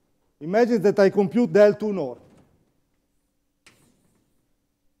I compute del 2 norm.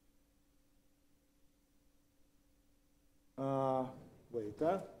 Wait.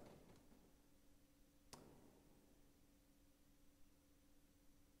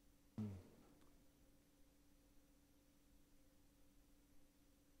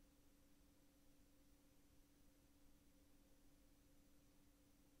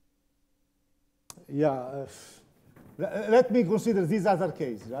 Yeah. Let me consider this other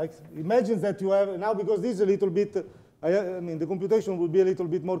case, right? Imagine that you have, now because this is a little bit, I mean, the computation will be a little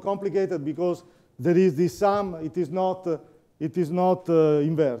bit more complicated because there is this sum, it is not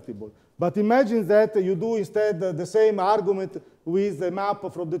invertible. But imagine that you do instead the same argument with the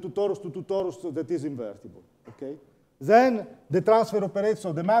map from the 2 torus to 2 torus that is invertible, okay? Then the transfer operator,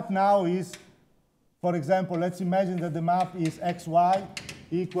 so the map now is, for example, let's imagine that the map is xy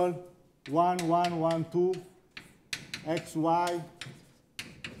equal 1, 1, 1, 2, xy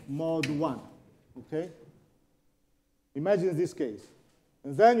mod 1, okay? Imagine this case.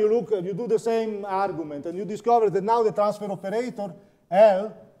 And then you look, you do the same argument, and you discover that now the transfer operator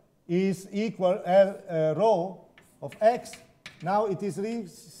L is equal L rho of x. Now it is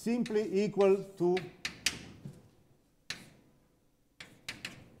simply equal to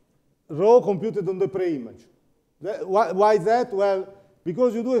rho computed on the preimage. Why is that? Well,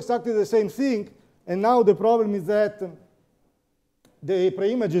 because you do exactly the same thing, and now the problem is that the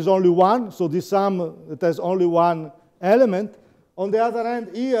preimage is only 1, so this sum that has only one element. On the other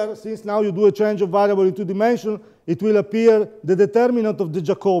hand, here, since now you do a change of variable in 2 dimensions, it will appear the determinant of the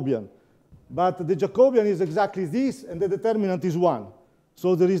Jacobian. But the Jacobian is exactly this, and the determinant is 1.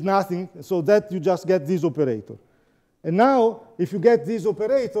 So there is nothing, so that you just get this operator. And now, if you get this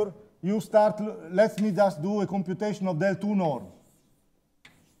operator, you start, let me just do a computation of del 2 norm.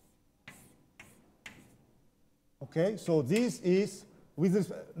 Okay, so this is,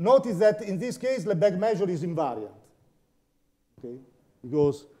 notice that in this case, the Lebesgue measure is invariant. Okay,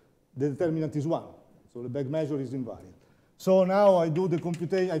 because the determinant is 1. So the Lebesgue measure is invariant. So now I do the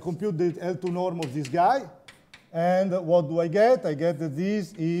computation, I compute the L2 norm of this guy, and what do I get? I get that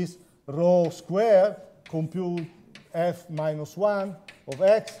this is rho square, compute f minus 1 of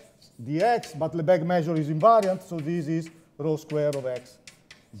x dx, but Lebesgue measure is invariant, so this is rho square of x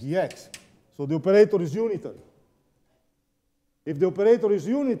dx. So the operator is unitary. If the operator is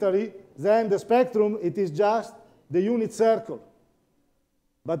unitary, then the spectrum, it is just the unit circle.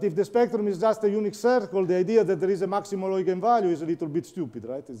 But if the spectrum is just a unit circle, the idea that there is a maximal eigenvalue is a little bit stupid,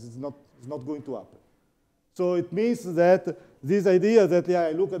 right? It's not going to happen. So it means that this idea that, yeah,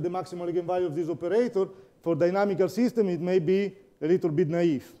 I look at the maximal eigenvalue of this operator, for dynamical system, it may be a little bit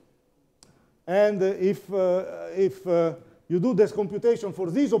naive. And if you do this computation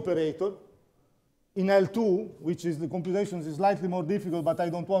for this operator in L2, which is the computation is slightly more difficult, but I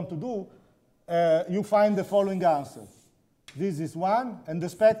don't want to do, you find the following answer. This is 1, and the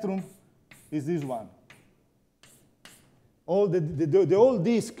spectrum is this one. All the whole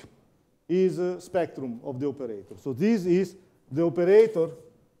disk is a spectrum of the operator. So this is the operator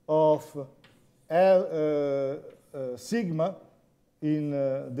of sigma in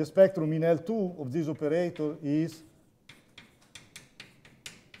the spectrum in L2 of this operator is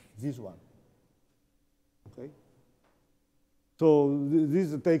this one. Okay. So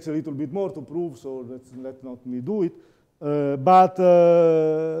this takes a little bit more to prove, so let not me do it. But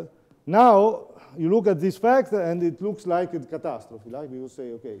now you look at this fact, and it looks like a catastrophe. Like you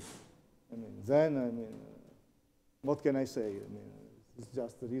say, okay, what can I say? It's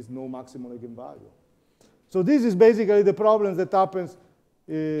just there is no maximal eigenvalue. So this is basically the problem that happens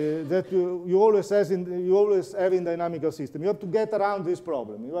that you always have in dynamical system. You have to get around this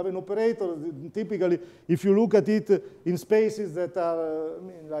problem. You have an operator. Typically, if you look at it in spaces that are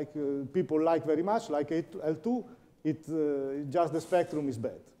like people like very much, like L2. Just the spectrum is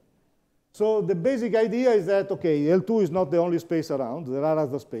bad. So the basic idea is that, okay, L2 is not the only space around. There are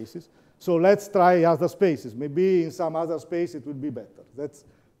other spaces. So let's try other spaces. Maybe in some other space it will be better.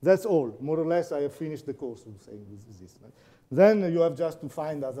 That's all. More or less, I have finished the course of saying this. Right? Then you have just to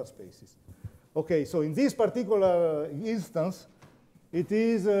find other spaces. Okay, so in this particular instance, it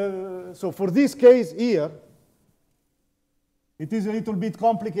is, so for this case here, it is a little bit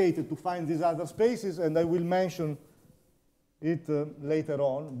complicated to find these other spaces, and I will mention it later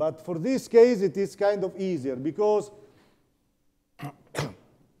on. But for this case, it is kind of easier because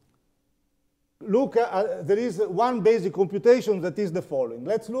look, there is one basic computation that is the following.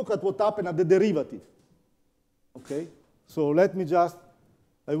 Let's look at what happened at the derivative. Okay, so let me just,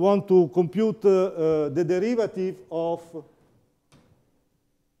 I want to compute the derivative of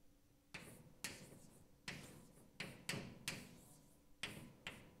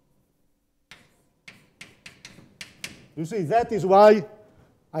you see, that is why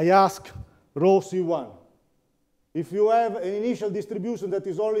I ask rho C1. If you have an initial distribution that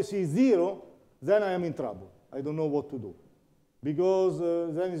is only C0, then I am in trouble. I don't know what to do. Because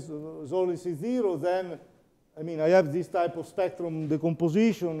then it's only C0, then, I mean, I have this type of spectrum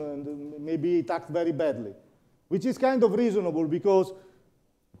decomposition, and maybe it acts very badly. Which is kind of reasonable, because,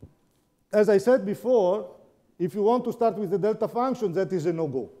 as I said before, if you want to start with the delta function, that is a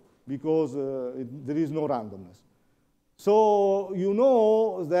no-go, because there is no randomness. So you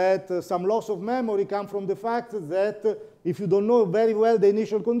know that some loss of memory comes from the fact that if you don't know very well the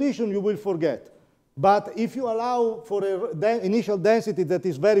initial condition, you will forget. But if you allow for an initial density that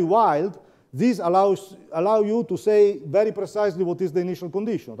is very wild, this allows you to say very precisely what is the initial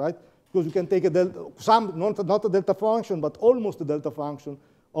condition, right? Because you can take a not a delta function, but almost a delta function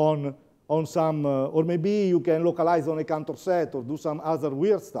on some, or maybe you can localize on a Cantor set or do some other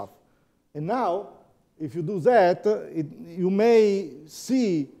weird stuff. And now, if you do that, you may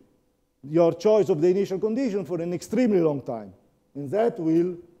see your choice of the initial condition for an extremely long time. And that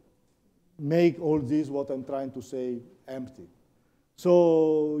will make all this, what I'm trying to say, empty.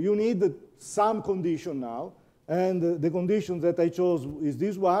 So you need some condition now. And the condition that I chose is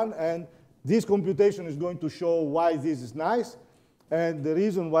this one. And this computation is going to show why this is nice. And the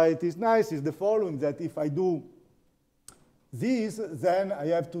reason why it is nice is the following, that if I do this, then I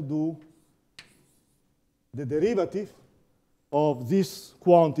have to do the derivative of this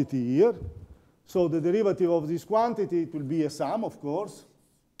quantity here. So the derivative of this quantity, it will be a sum, of course.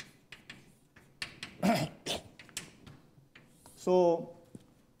 So,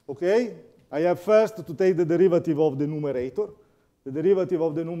 okay, I have first to take the derivative of the numerator. The derivative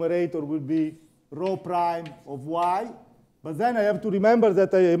of the numerator will be rho prime of y. But then I have to remember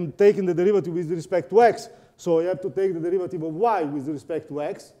that I am taking the derivative with respect to x. So I have to take the derivative of y with respect to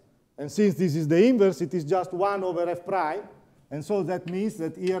x. And since this is the inverse, it is just 1 over f prime. And so that means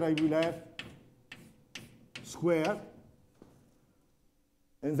that here I will have square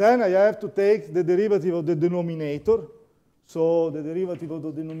And then I have to take the derivative of the denominator. So the derivative of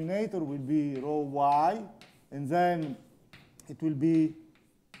the denominator will be rho y, and then it will be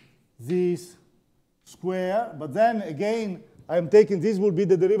this square. But then again, I'm taking this will be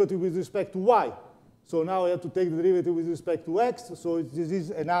the derivative with respect to y. So now I have to take the derivative with respect to x. So this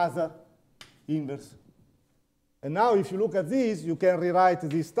is another inverse. And now if you look at this, you can rewrite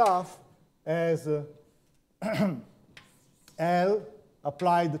this stuff as L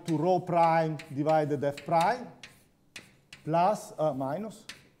applied to rho prime divided f prime plus minus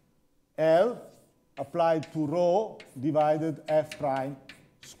L applied to rho divided f prime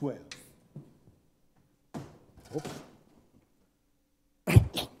squared. Oops.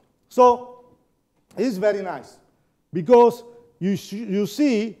 So it's very nice because you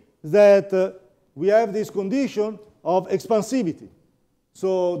see that we have this condition of expansivity.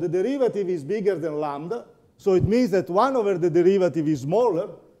 So the derivative is bigger than lambda. So it means that 1 over the derivative is smaller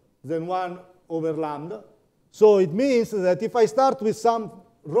than 1 over lambda. So it means that if I start with some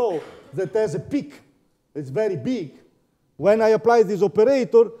rho that has a peak, it's very big, when I apply this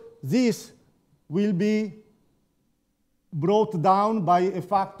operator, this will be brought down by a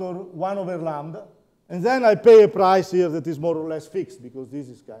factor 1 over lambda. And then I pay a price here that is more or less fixed, because this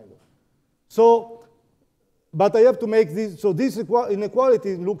is kind of. So, but I have to make this, so this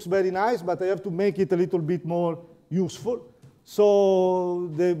inequality looks very nice, but I have to make it a little bit more useful. So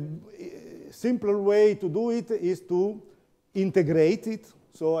the simpler way to do it is to integrate it.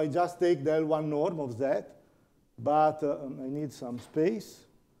 So I just take the L1 norm of that, but I need some space.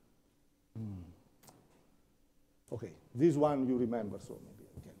 Okay, this one you remember, so maybe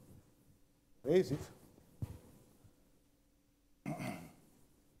I can erase it.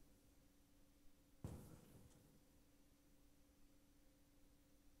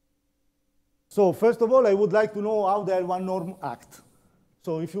 So first of all, I would like to know how the L1 norm acts.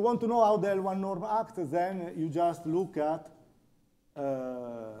 So if you want to know how the L1 norm acts, then you just look at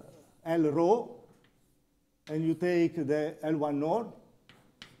L rho, and you take the L1 norm.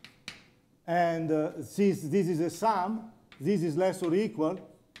 And since this is a sum, this is less or equal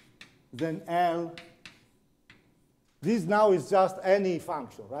than L. This now is just any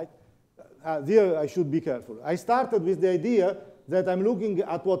function, right? Here I should be careful. I started with the idea that I'm looking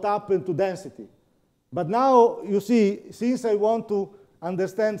at what happened to density. But now, you see, since I want to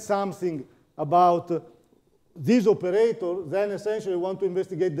understand something about this operator, then essentially I want to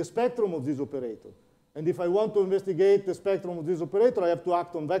investigate the spectrum of this operator. And if I want to investigate the spectrum of this operator, I have to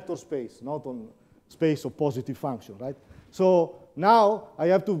act on vector space, not on space of positive function, right? So now I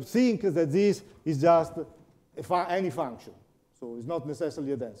have to think that this is just any function. So it's not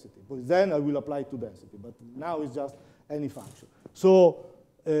necessarily a density. But then I will apply it to density. But now it's just any function. So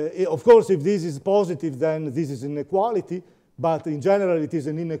of course, if this is positive, then this is inequality. But in general, it is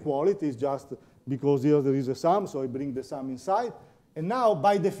an inequality. It's just because here there is a sum, so I bring the sum inside. And now,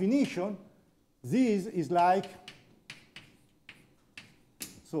 by definition, this is like,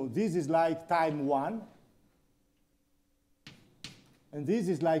 so this is like time 1. And this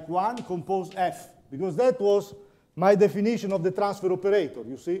is like 1 compose f, because that was my definition of the transfer operator,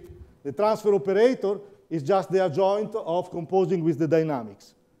 you see? The transfer operator is just the adjoint of composing with the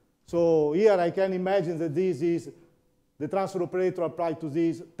dynamics. So here I can imagine that this is the transfer operator applied to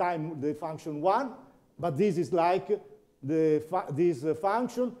this time, the function 1, but this is like this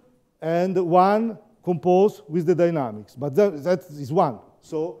function, and 1 composed with the dynamics. But that is 1.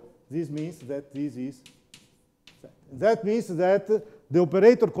 So this means that this is that. That means that the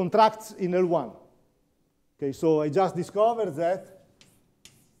operator contracts in L1. Okay, so I just discovered that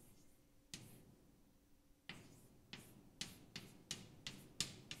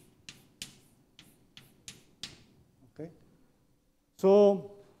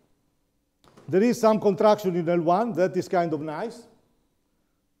so there is some contraction in L1. That is kind of nice.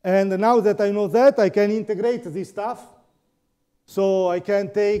 And now that I know that, I can integrate this stuff. So I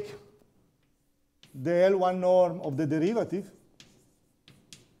can take the L1 norm of the derivative.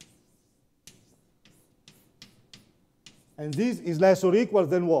 And this is less or equal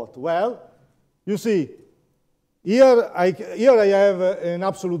than what? Well, you see, here I have an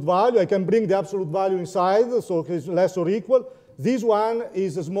absolute value. I can bring the absolute value inside, so it's less or equal. This one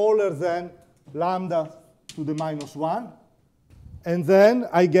is smaller than lambda to the minus 1. And then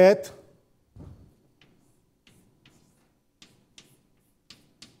I get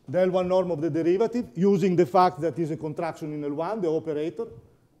the L1 norm of the derivative using the fact that is a contraction in L1, the operator,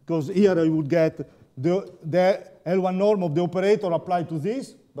 because here I would get the L1 norm of the operator applied to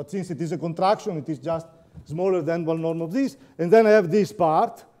this, but since it is a contraction, it is just smaller than L1 norm of this. And then I have this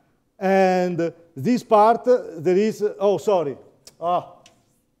part, and this part, there is, oh, sorry.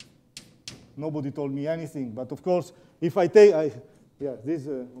 Nobody told me anything. But of course, if I take, yeah, this,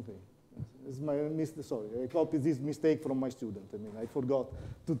 okay. This is my mistake. Sorry, I copied this mistake from my student. I mean, I forgot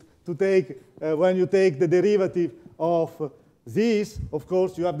to take, when you take the derivative of this, of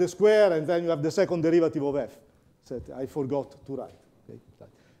course, you have the square, and then you have the second derivative of f. So I forgot to write. Okay?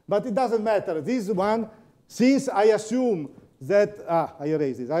 But it doesn't matter. This one, since I assume that, I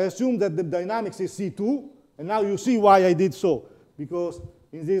erase this. I assume that the dynamics is C2, and now you see why I did so. Because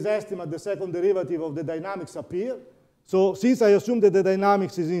in this estimate, the second derivative of the dynamics appear. So since I assume that the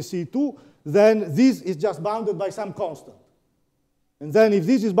dynamics is in C2, then this is just bounded by some constant. And then if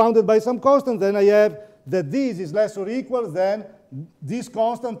this is bounded by some constant, then I have that this is less or equal than this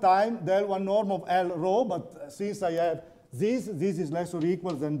constant time del 1 norm of L rho. But since I have this is less or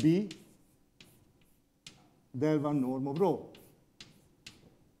equal than B del 1 norm of rho.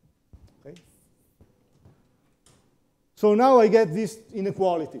 Okay? So now I get these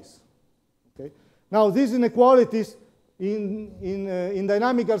inequalities. Okay? Now these inequalities in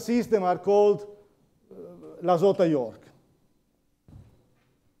dynamical system are called Lasota-York.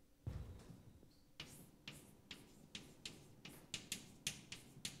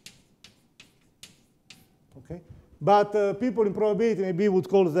 Okay? But people in probability maybe would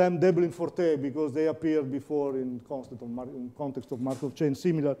call them Deblin-Forte because they appear before in context of Markov chain,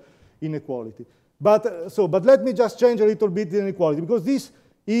 similar inequality. But let me just change a little bit the inequality, because this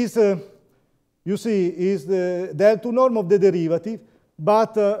is, you see, is the L2 norm of the derivative,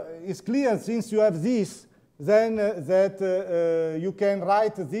 but it's clear since you have this, then that you can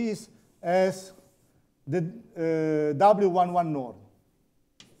write this as the W11 norm.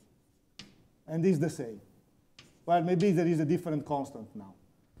 And it's the same. Well, maybe there is a different constant now.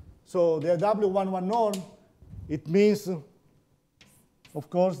 So the W11 norm, it means, of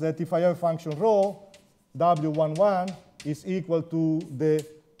course, that if I have a function rho, W11 is equal to the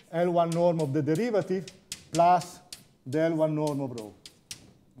L1 norm of the derivative plus the L1 norm of rho.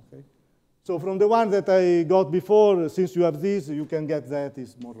 Okay? So from the one that I got before, since you have this, you can get that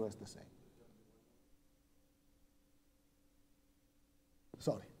is more or less the same.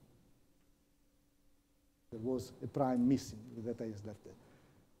 Sorry. There was a prime missing that is left there.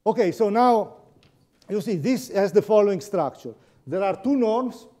 Okay, so now you see this has the following structure. There are two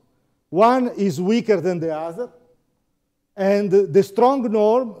norms. One is weaker than the other. And the strong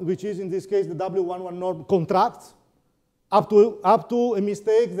norm, which is in this case the W11 norm, contracts up to a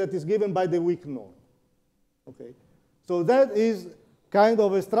mistake that is given by the weak norm. Okay, so that is kind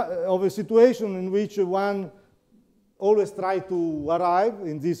of a situation in which one always tries to arrive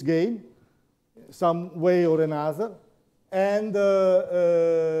in this game, some way or another. And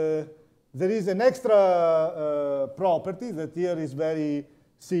there is an extra property that here is very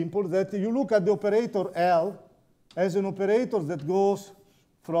simple, that you look at the operator L as an operator that goes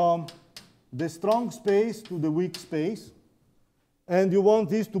from the strong space to the weak space, and you want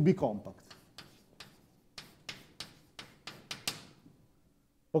this to be compact.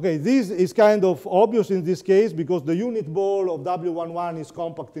 Okay, this is kind of obvious in this case because the unit ball of W11 is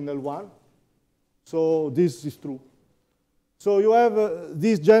compact in L1. So this is true. So you have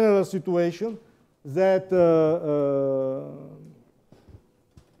this general situation that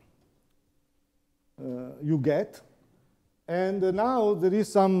you get. And now there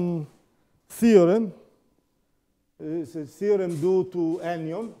is some theorem. It's a theorem due to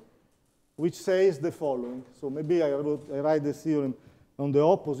Anion, which says the following. So maybe I write the theorem on the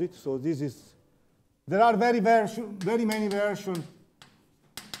opposite. So this is, there are very many versions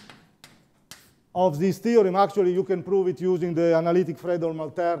of this theorem. Actually, you can prove it using the analytic Fredholm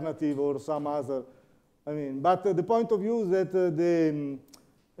alternative or some other. I mean, but the point of view is that the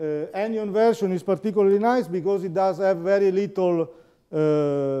Anion version is particularly nice because it does have very little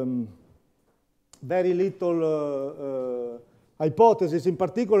hypothesis. In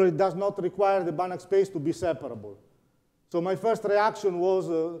particular, it does not require the Banach space to be separable. So my first reaction was,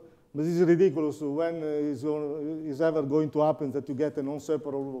 this is ridiculous. When is ever going to happen that you get a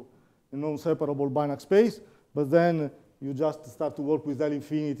non-separable Banach space? But then you just start to work with L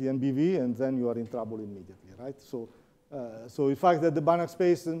infinity and BV, and then you are in trouble immediately, right? So the fact that the Banach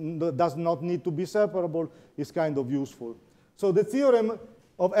space does not need to be separable is kind of useful. So the theorem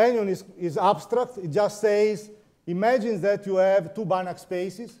of Anion is abstract. It just says, imagine that you have two Banach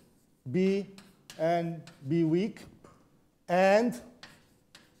spaces, B and B weak, and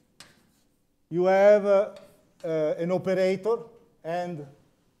you have an operator and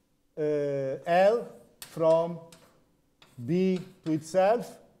L from B to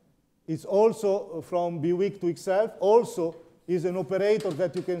itself. It's also from B weak to itself. Also is an operator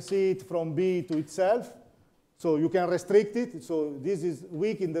that you can see it from B to itself. So you can restrict it. So this is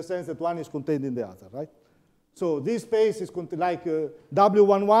weak in the sense that one is contained in the other, right? So this space is like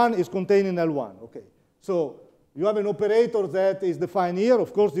W11 is contained in L1. Okay. So you have an operator that is defined here.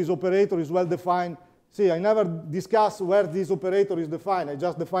 Of course, this operator is well defined. See, I never discuss where this operator is defined. I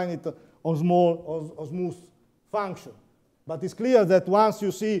just define it on smooth function. But it's clear that once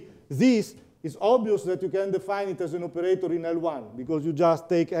you see this, it's obvious that you can define it as an operator in L1 because you just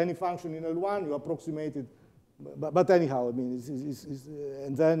take any function in L1, you approximate it. But anyhow, I mean,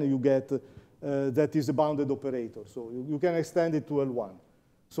 and then you get that is a bounded operator. So you can extend it to L1.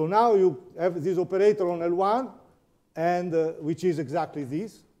 So now you have this operator on L1, and which is exactly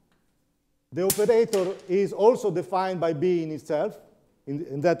this. The operator is also defined by B in itself,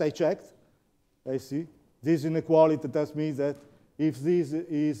 in that I checked. I see. This inequality tells me that if this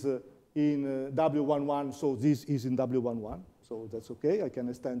is in W11, so this is in W11. So that's OK. I can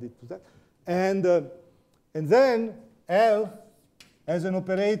extend it to that. And then L as an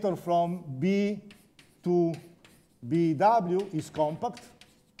operator from B to BW is compact.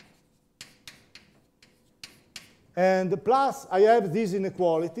 And plus, I have these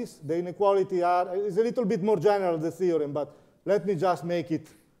inequalities. The inequality is a little bit more general, the theorem, but let me just make it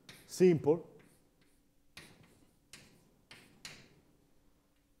simple.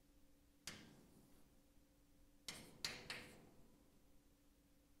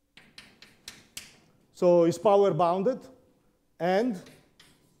 So it's power bounded, and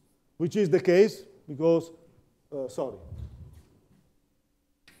which is the case because, sorry.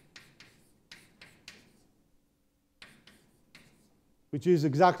 Which is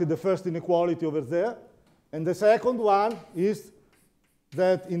exactly the first inequality over there. And the second one is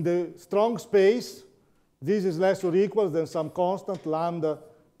that in the strong space, this is less or equal than some constant lambda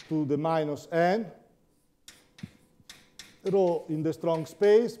to the minus n, rho in the strong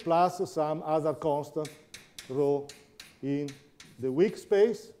space plus some other constant rho in the weak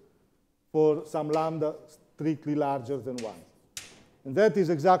space for some lambda strictly larger than 1. And that is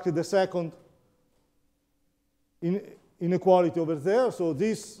exactly the second inequality over there. So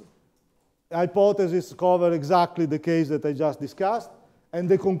this hypothesis covers exactly the case that I just discussed. And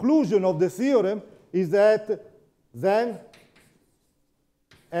the conclusion of the theorem is that then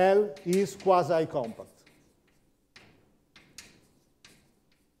L is quasi-compact.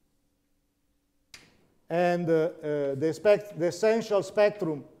 And the essential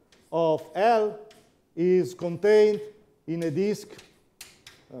spectrum of L is contained in a disk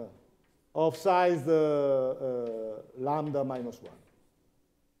of size lambda minus 1.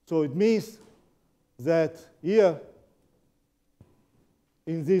 So it means that here,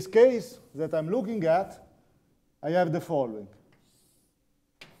 in this case that I'm looking at, I have the following.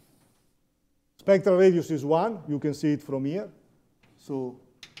 Spectral radius is 1. You can see it from here. So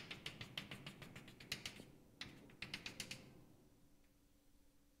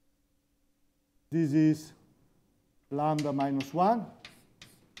this is lambda minus 1.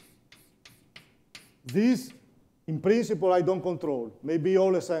 This, in principle, I don't control. Maybe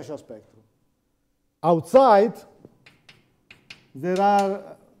all essential spectrum. Outside, there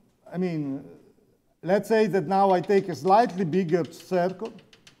are, I mean, let's say that now I take a slightly bigger circle.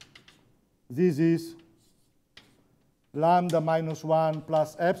 This is lambda minus 1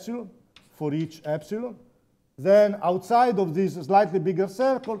 plus epsilon for each epsilon. Then outside of this slightly bigger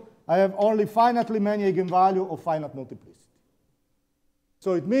circle, I have only finitely many eigenvalue of finite multiplicity.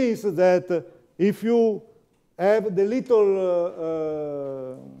 So it means that if you have the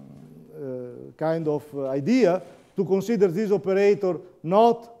little kind of idea to consider this operator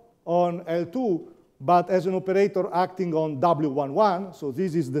not on L2, but as an operator acting on W11, so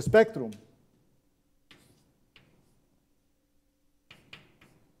this is the spectrum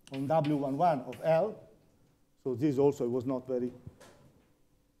on W11 of L. So this also was not very,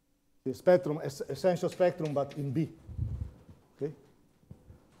 the spectrum, essential spectrum, but in B. Okay?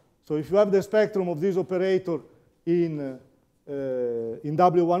 So if you have the spectrum of this operator in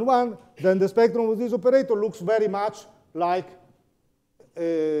W11, then the spectrum of this operator looks very much like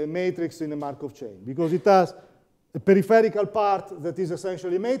a matrix in a Markov chain, because it has a peripherical part that is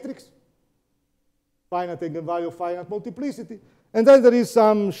essentially a matrix, finite eigenvalue of finite multiplicity, and then there is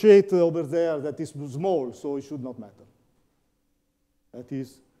some shade over there that is small, so it should not matter. That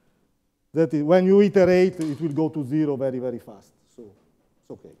is when you iterate, it will go to 0 very, very fast. So it's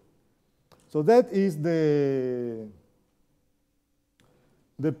OK. So that is the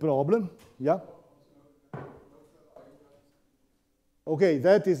problem. Yeah? OK,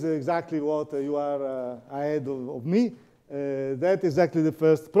 that is exactly what you are ahead of me. That is exactly the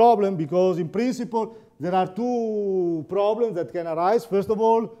first problem, because in principle, there are two problems that can arise. First of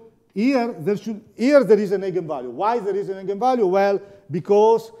all, here there is an eigenvalue. Why there is an eigenvalue? Well,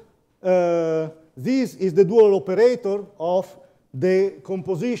 because this is the dual operator of the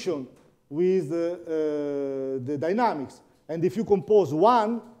composition with the dynamics. And if you compose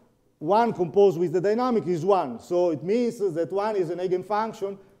one composed with the dynamic is 1. So it means that 1 is an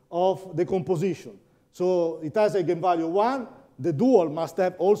eigenfunction of the composition. So it has eigenvalue 1. The dual must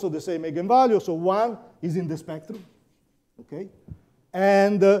have also the same eigenvalue. So 1 is in the spectrum. Okay?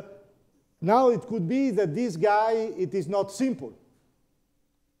 And now it could be that this guy, it is not simple.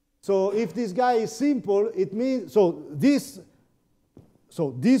 So if this guy is simple, it means, so this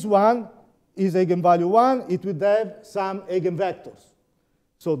one is eigenvalue 1. It would have some eigenvectors.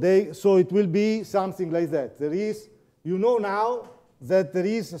 So it will be something like that. There is, you know now that there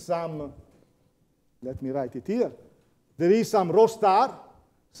is some, let me write it here. There is some rho star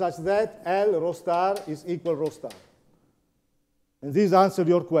such that L rho star is equal rho star. And this answers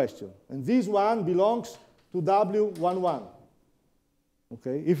your question. And this one belongs to W11.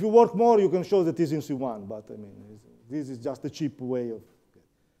 Okay? If you work more, you can show that this is in C1, but I mean, this is just a cheap way of. Okay.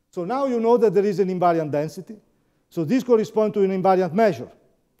 So now you know that there is an invariant density. So this corresponds to an invariant measure.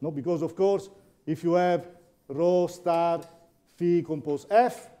 No, because of course, if you have rho star phi compose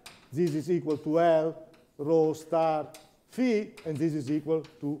F, this is equal to L rho star phi, and this is equal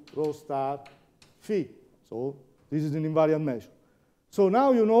to rho star phi. So this is an invariant measure. So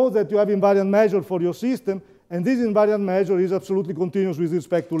now you know that you have invariant measure for your system, and this invariant measure is absolutely continuous with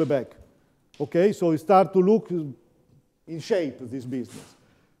respect to Lebesgue. Okay, so it starts to look in shape, this business.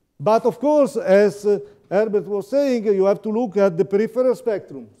 But of course, as Herbert was saying, you have to look at the peripheral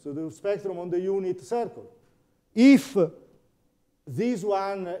spectrum, so the spectrum on the unit circle. If this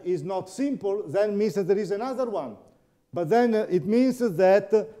one is not simple, then it means that there is another one. But then it means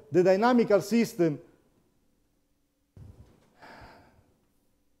that the dynamical system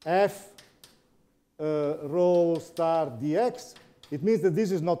F rho star dx, it means that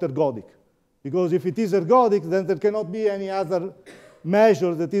this is not ergodic. Because if it is ergodic, then there cannot be any other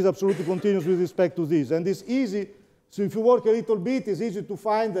measure that is absolutely continuous with respect to this. And it's easy, so if you work a little bit, it's easy to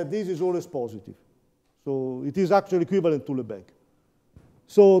find that this is always positive. So it is actually equivalent to Lebesgue.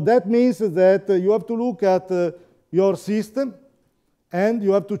 So that means that you have to look at your system, and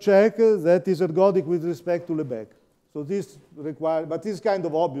you have to check that is ergodic with respect to Lebesgue. So this requires, but this is kind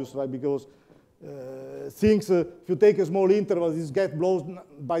of obvious, right? Because things, if you take a small interval, this gets blown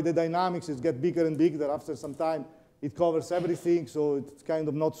by the dynamics, it gets bigger and bigger. After some time, it covers everything, so it's kind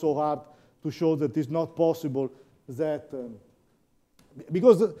of not so hard to show that it's not possible that,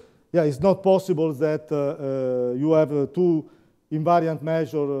 because, yeah, it's not possible that you have two invariant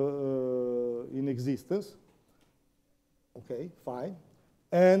measures in existence. Okay, fine.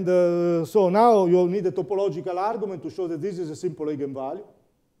 And so now you need a topological argument to show that this is a simple eigenvalue.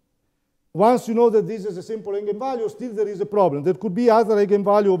 Once you know that this is a simple eigenvalue, still there is a problem. There could be other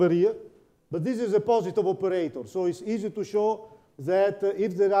eigenvalue over here, but this is a positive operator. So it's easy to show that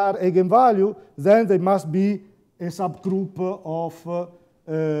if there are eigenvalue, then there must be a subgroup of,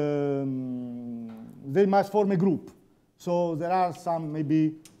 they must form a group. So there are some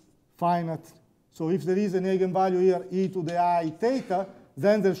maybe finite. So if there is an eigenvalue here, e to the I theta,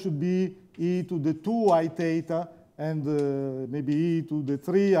 then there should be e to the 2I theta, and maybe e to the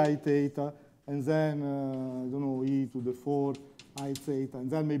 3I theta, and then, I don't know, e to the 4I theta, and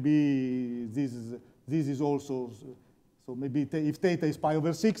then maybe this is also, so maybe if theta is pi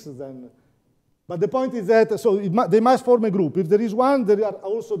over 6, then, but the point is that, so they must form a group. If there is one, there are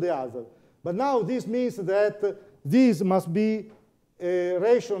also the other. But now this means that this must be a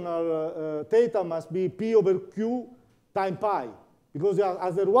rational, theta must be p over q times pi, because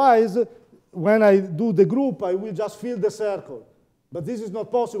otherwise, when I do the group, I will just fill the circle. But this is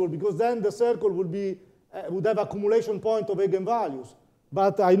not possible, because then the circle would have accumulation point of eigenvalues.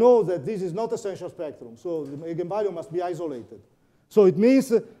 But I know that this is not essential spectrum, so the eigenvalue must be isolated. So it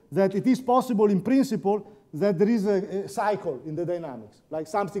means that it is possible in principle that there is a cycle in the dynamics. Like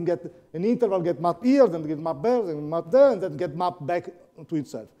something an interval get mapped here, then get mapped there, then mapped there, and then get mapped back to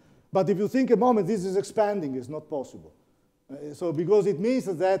itself. But if you think a moment, this is expanding, it's not possible. So because it means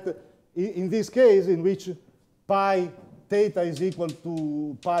that in this case, in which pi theta is equal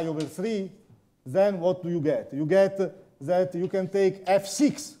to pi over 3, then what do you get? You get that you can take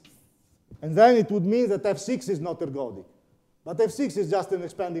F6, and then it would mean that F6 is not ergodic. But F6 is just an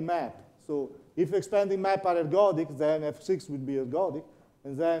expanding map. So if expanding map are ergodic, then F6 would be ergodic.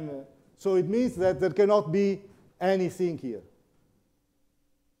 And then, so it means that there cannot be anything here.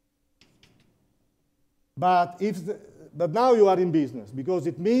 But now you are in business, because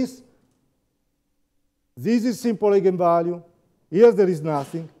it means this is simple eigenvalue. Here there is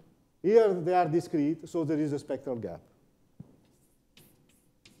nothing. Here they are discrete, so there is a spectral gap.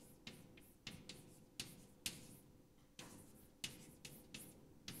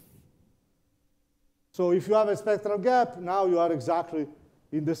 So if you have a spectral gap, now you are exactly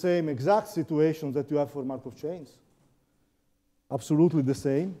in the same exact situation that you have for Markov chains. Absolutely the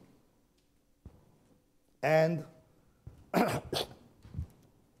same. And,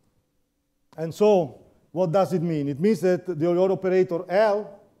 and so, what does it mean? It means that your operator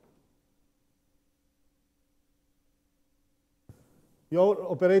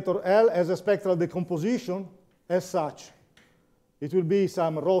L, has a spectral decomposition as such. It will be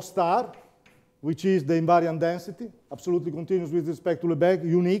some rho star, which is the invariant density, absolutely continuous with respect to Lebesgue,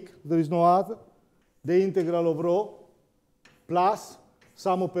 unique, there is no other. The integral of rho plus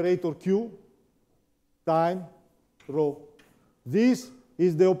some operator Q time rho. This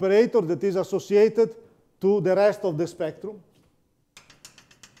is the operator that is associated to the rest of the spectrum.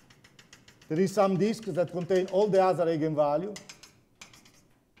 There is some disk that contain all the other eigenvalues.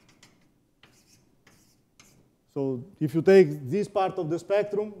 So if you take this part of the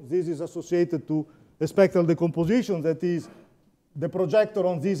spectrum, this is associated to a spectral decomposition that is the projector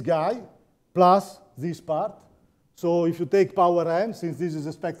on this guy plus this part. So if you take power n, since this is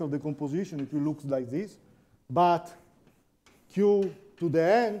a spectral decomposition, it will look like this. But q to the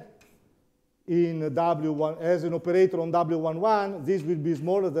n in W1 as an operator on W11, this will be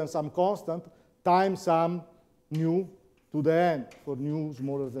smaller than some constant times some nu to the n for nu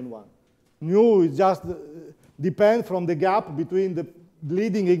smaller than 1. Nu is just depend from the gap between the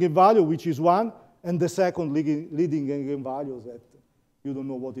leading eigenvalue, which is 1, and the second leading eigenvalue that you don't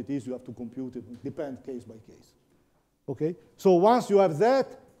know what it is, you have to compute it. It depends case by case. Okay? So once you have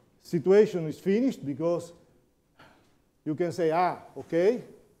that, situation is finished because you can say, okay,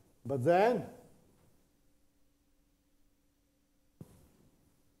 but then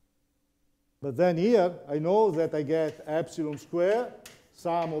here I know that I get epsilon square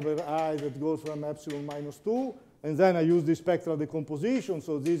sum over I that goes from epsilon minus 2, and then I use the spectral decomposition,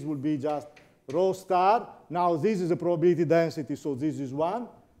 so this will be just rho star. Now this is a probability density, so this is 1,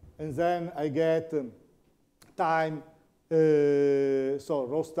 and then I get time, so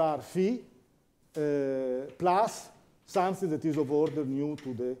rho star phi plus something that is of order nu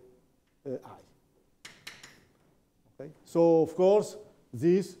to the I. Okay? So of course,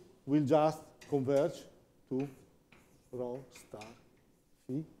 this will just converge to rho star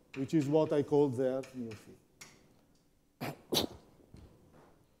phi, which is what I call there mu phi.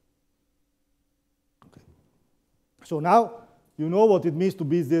 Okay. So now you know what it means to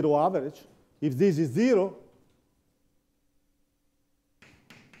be zero average. If this is 0,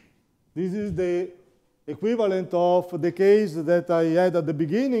 this is the equivalent of the case that I had at the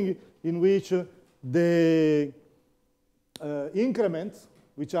beginning, in which the increments,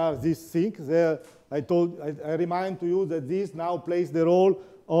 which are these things, there I remind to you that this now plays the role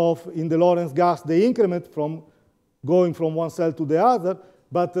of, in the Lorentz gas, the increment from going from one cell to the other.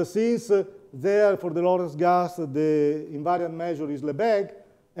 But since there, for the Lorentz gas, the invariant measure is Lebesgue,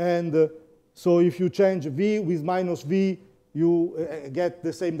 and so if you change V with minus V, you get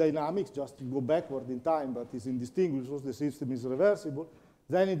the same dynamics, just to go backward in time, but it's indistinguishable, the system is reversible.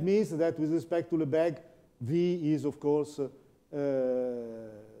 Then it means that with respect to Lebesgue, V is, of course,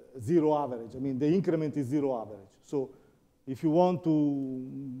 zero average. I mean, the increment is zero average. So if you want to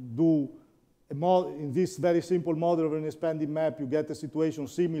do in this very simple model of an expanding map, you get a situation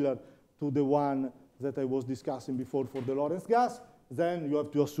similar to the one that I was discussing before for the Lorentz gas, then you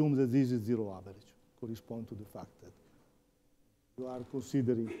have to assume that this is zero average, correspond to the fact that you are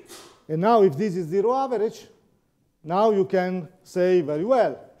considering. And now if this is zero average, now you can say very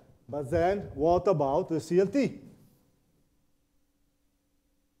well, but then what about the CLT?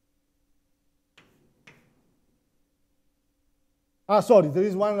 Sorry, there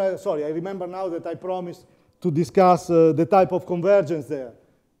is one, sorry, I remember now that I promised to discuss the type of convergence there.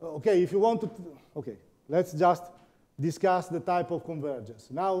 Okay, if you want to, okay, let's just discuss the type of convergence.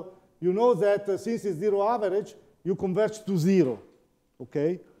 Now, you know that since it's zero average, you converge to 0,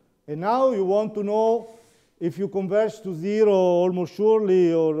 okay? And now you want to know if you converge to 0 almost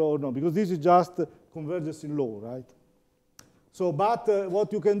surely or no, because this is just convergence in law, right? So, but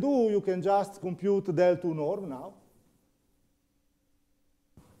what you can do, you can just compute the L2 norm now.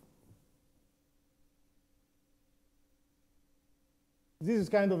 This is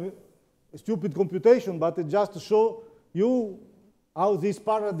kind of a stupid computation, but it just to show you how this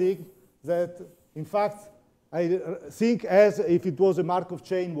paradigm that, in fact, I think as if it was a Markov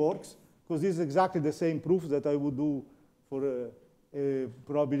chain works, because this is exactly the same proof that I would do for a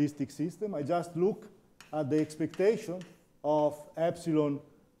probabilistic system. I just look at the expectation of epsilon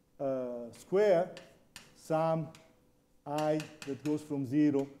square sum I that goes from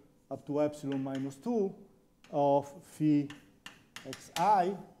 0 up to epsilon minus 2 of phi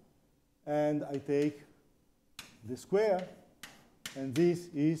xi, and I take the square, and this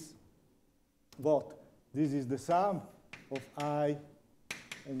is what? This is the sum of I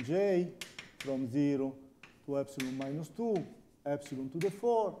and j from 0 to epsilon minus 2, epsilon to the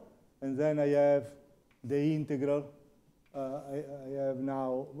 4, and then I have the integral. I have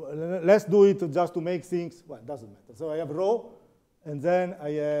now, let's do it just to make things, well, it doesn't matter. So I have rho, and then I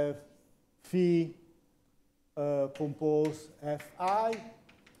have phi compose fi,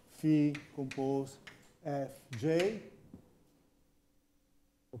 phi compose fj.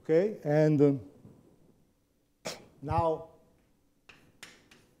 Okay, and now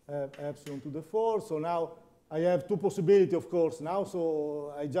I have epsilon to the 4. So now I have two possibilities, of course, now.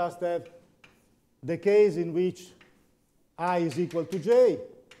 So I just have the case in which I is equal to j,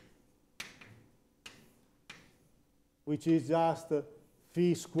 which is just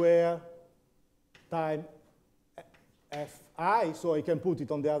phi square times fi, so I can put it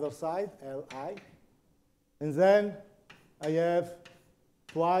on the other side, li. And then I have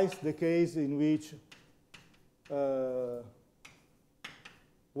twice the case in which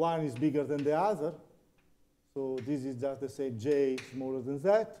one is bigger than the other. So this is just the same j smaller than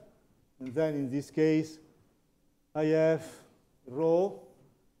that. And then in this case, I have rho,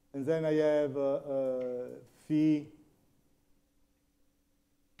 and then I have phi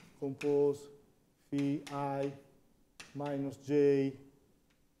compose phi I minus j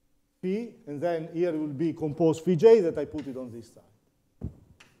phi, and then here will be compose phi j that I put it on this side. Okay.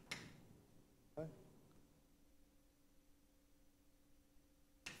 Right.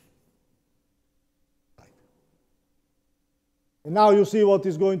 And now you see what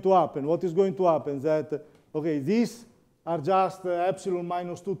is going to happen. What is going to happen is that, okay, these are just epsilon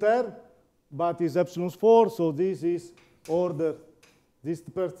minus 2 term, but is epsilon 4, so this is order, this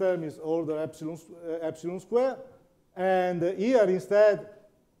per term is order epsilon square. And here instead,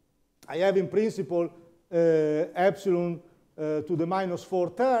 I have in principle epsilon to the minus 4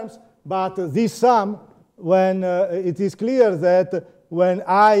 terms, but this sum, when it is clear that when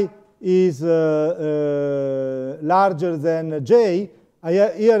I is larger than j,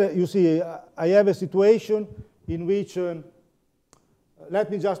 here you see I have a situation in which, let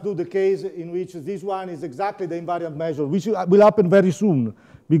me just do the case in which this one is exactly the invariant measure, which will happen very soon.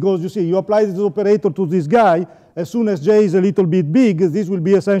 Because you see, you apply this operator to this guy, as soon as j is a little bit big, this will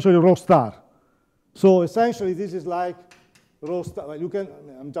be essentially rho star. So essentially, this is like rho star. Well, you can,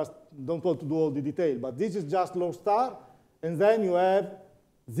 I'm just, don't want to do all the detail, but this is just rho star, and then you have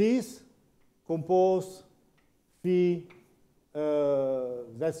this compose phi,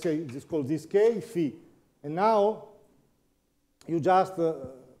 let's say this called this k, phi. And now you just,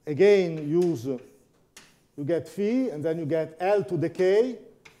 again, use, you get phi, and then you get L to the k,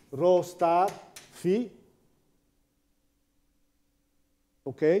 rho star phi.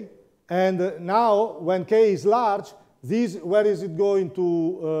 Okay? And now, when k is large, this, where is it going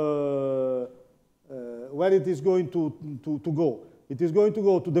to, where it is going to go? It is going to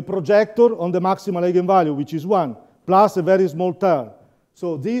go to the projector on the maximal eigenvalue, which is 1, plus a very small term.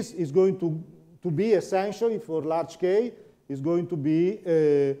 So this is going to be essentially, for large k, is going to be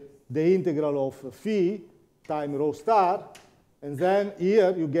the integral of phi times rho star. And then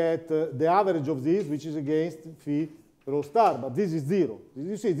here you get the average of this, which is against phi rho star. But this is 0.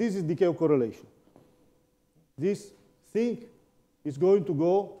 You see, this is decay correlation. This thing is going to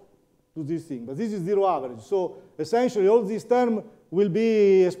go to this thing. But this is 0 average. So essentially, all these terms will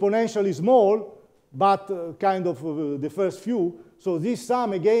be exponentially small, but kind of the first few. So this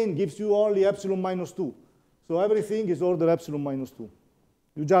sum, again, gives you only epsilon minus 2. So everything is order epsilon minus 2.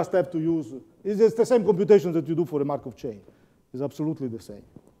 You just have to use, it's the same computation that you do for a Markov chain. It's absolutely the same.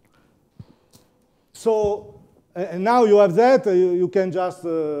 So, and now you have that, you can just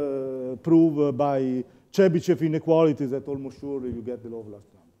prove by Chebyshev inequalities that almost surely you get the Lovelace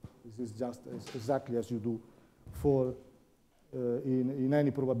number. This is just exactly as you do for in any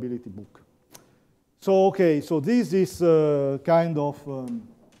probability book. So, okay, so this is kind of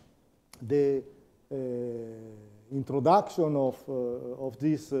the introduction of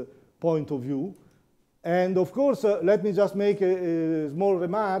this point of view. And of course, let me just make a small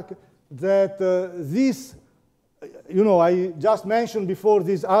remark that this, you know, I just mentioned before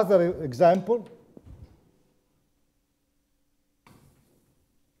this other example.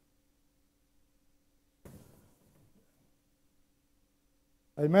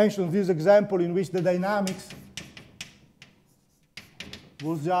 I mentioned this example in which the dynamics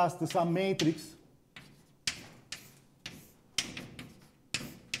was just some matrix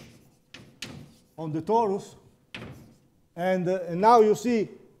on the torus. And now you see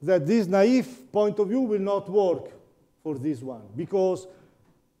that this naive point of view will not work for this one. Because,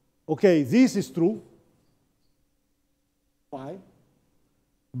 OK, this is true. Fine.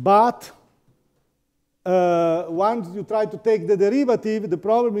 But once you try to take the derivative, the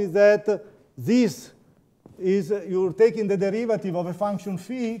problem is that this is you're taking the derivative of a function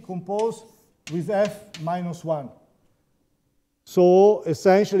phi composed with f minus 1. So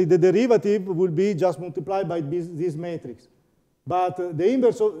essentially, the derivative will be just multiplied by this matrix. But the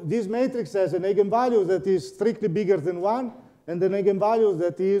inverse of this matrix has an eigenvalue that is strictly bigger than 1 and an eigenvalue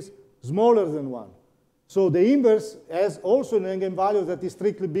that is smaller than 1. So the inverse has also an eigenvalue that is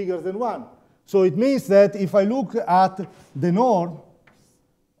strictly bigger than 1. So it means that if I look at the norm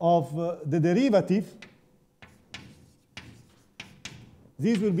of the derivative,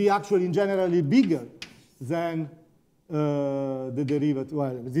 this will be actually generally bigger than the derivative.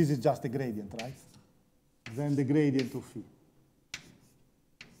 Well, this is just a gradient, right? Than the gradient of phi.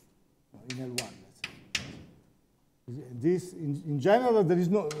 In L1, let's say. This, in general, there is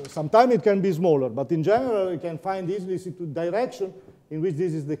no, sometimes it can be smaller, but in general, you can find easily a direction in which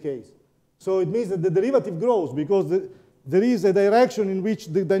this is the case. So it means that the derivative grows because there is a direction in which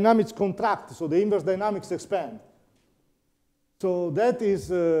the dynamics contract, so the inverse dynamics expand. So that is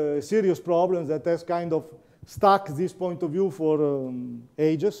a serious problem that has kind of stuck this point of view for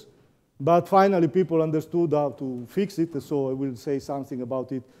ages. But finally, people understood how to fix it, so I will say something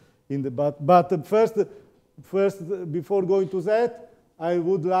about it. But first, before going to that, I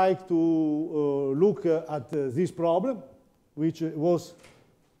would like to look at this problem, which was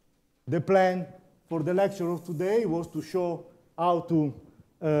the plan for the lecture of today, was to show how to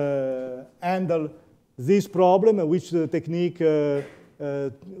handle this problem, which technique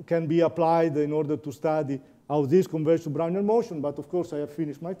can be applied in order to study how this converges to Brownian motion. But of course, I have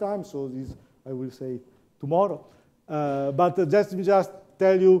finished my time, so this I will say tomorrow. But just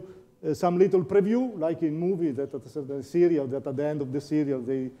tell you some little preview, like in movies, that at a certain serial, that at the end of the serial,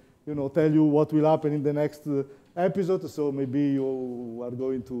 they tell you what will happen in the next episode. So maybe you are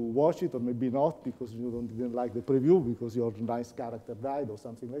going to watch it, or maybe not, because you didn't like the preview, because your nice character died, or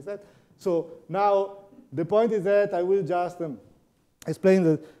something like that. So now the point is that I will just explain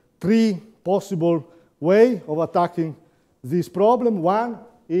the three possible ways of attacking this problem. One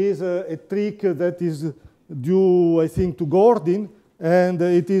is a trick that is due, I think, to Gordon. And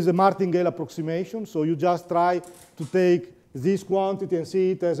it is a martingale approximation. So you just try to take this quantity and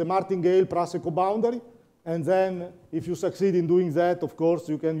see it as a martingale plus a coboundary. And then if you succeed in doing that, of course,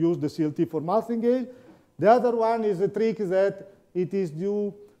 you can use the CLT for martingale. The other one is a trick that it is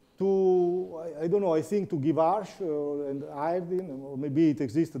due to, I don't know, I think to Givarch and Iredin, or maybe it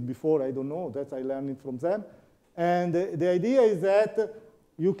existed before, I don't know. That I learned it from them. And the idea is that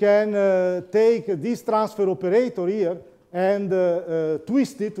you can take this transfer operator here and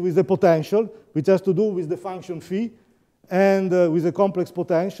twist it with the potential, which has to do with the function phi, and with a complex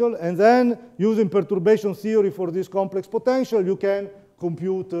potential. And then, using perturbation theory for this complex potential, you can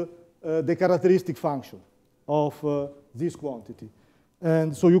compute the characteristic function of this quantity.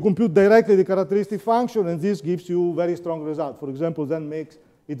 And so you compute directly the characteristic function, and this gives you very strong result. For example, then makes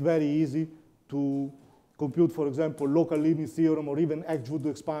it very easy to compute, for example, local limit theorem, or even Edgewood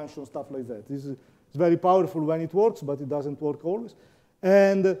expansion, stuff like that. This is It's very powerful when it works, but it doesn't work always.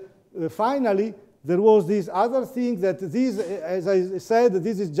 And finally, there was this other thing that this, as I said,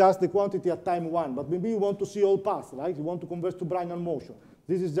 this is just the quantity at time 1. But maybe you want to see all paths, right? You want to converge to Brownian motion.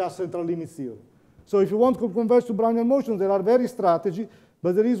 This is just central limit theory. So if you want to converge to Brownian motion, there are various strategies.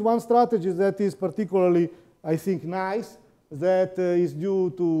 But there is one strategy that is particularly, I think, nice, that is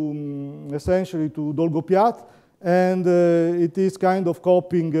due to, essentially, to Dolgopiat. And it is kind of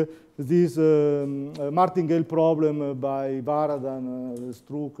copying this martingale problem by Varadan,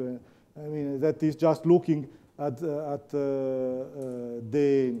 Struck. I mean, that is just looking at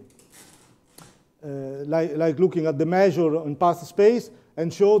like looking at the measure in path space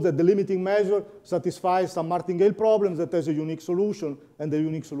and show that the limiting measure satisfies some martingale problems that has a unique solution, and the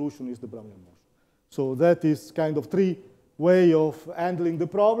unique solution is the Brownian motion. So that is kind of three way of handling the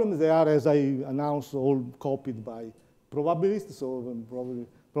problem. They are, as I announced, all copied by probabilists, so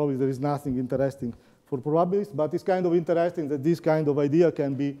probably there is nothing interesting for probabilists, but it's kind of interesting that this kind of idea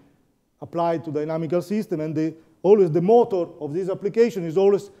can be applied to dynamical system, and always the motor of this application is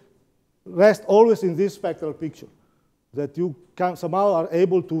rests always in this spectral picture, that you can somehow are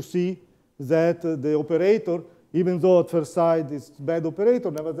able to see that the operator, even though at first sight it's a bad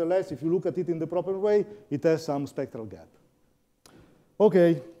operator, nevertheless, if you look at it in the proper way, it has some spectral gap.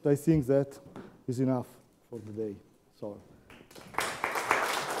 Okay, I think that is enough for the day. Sorry.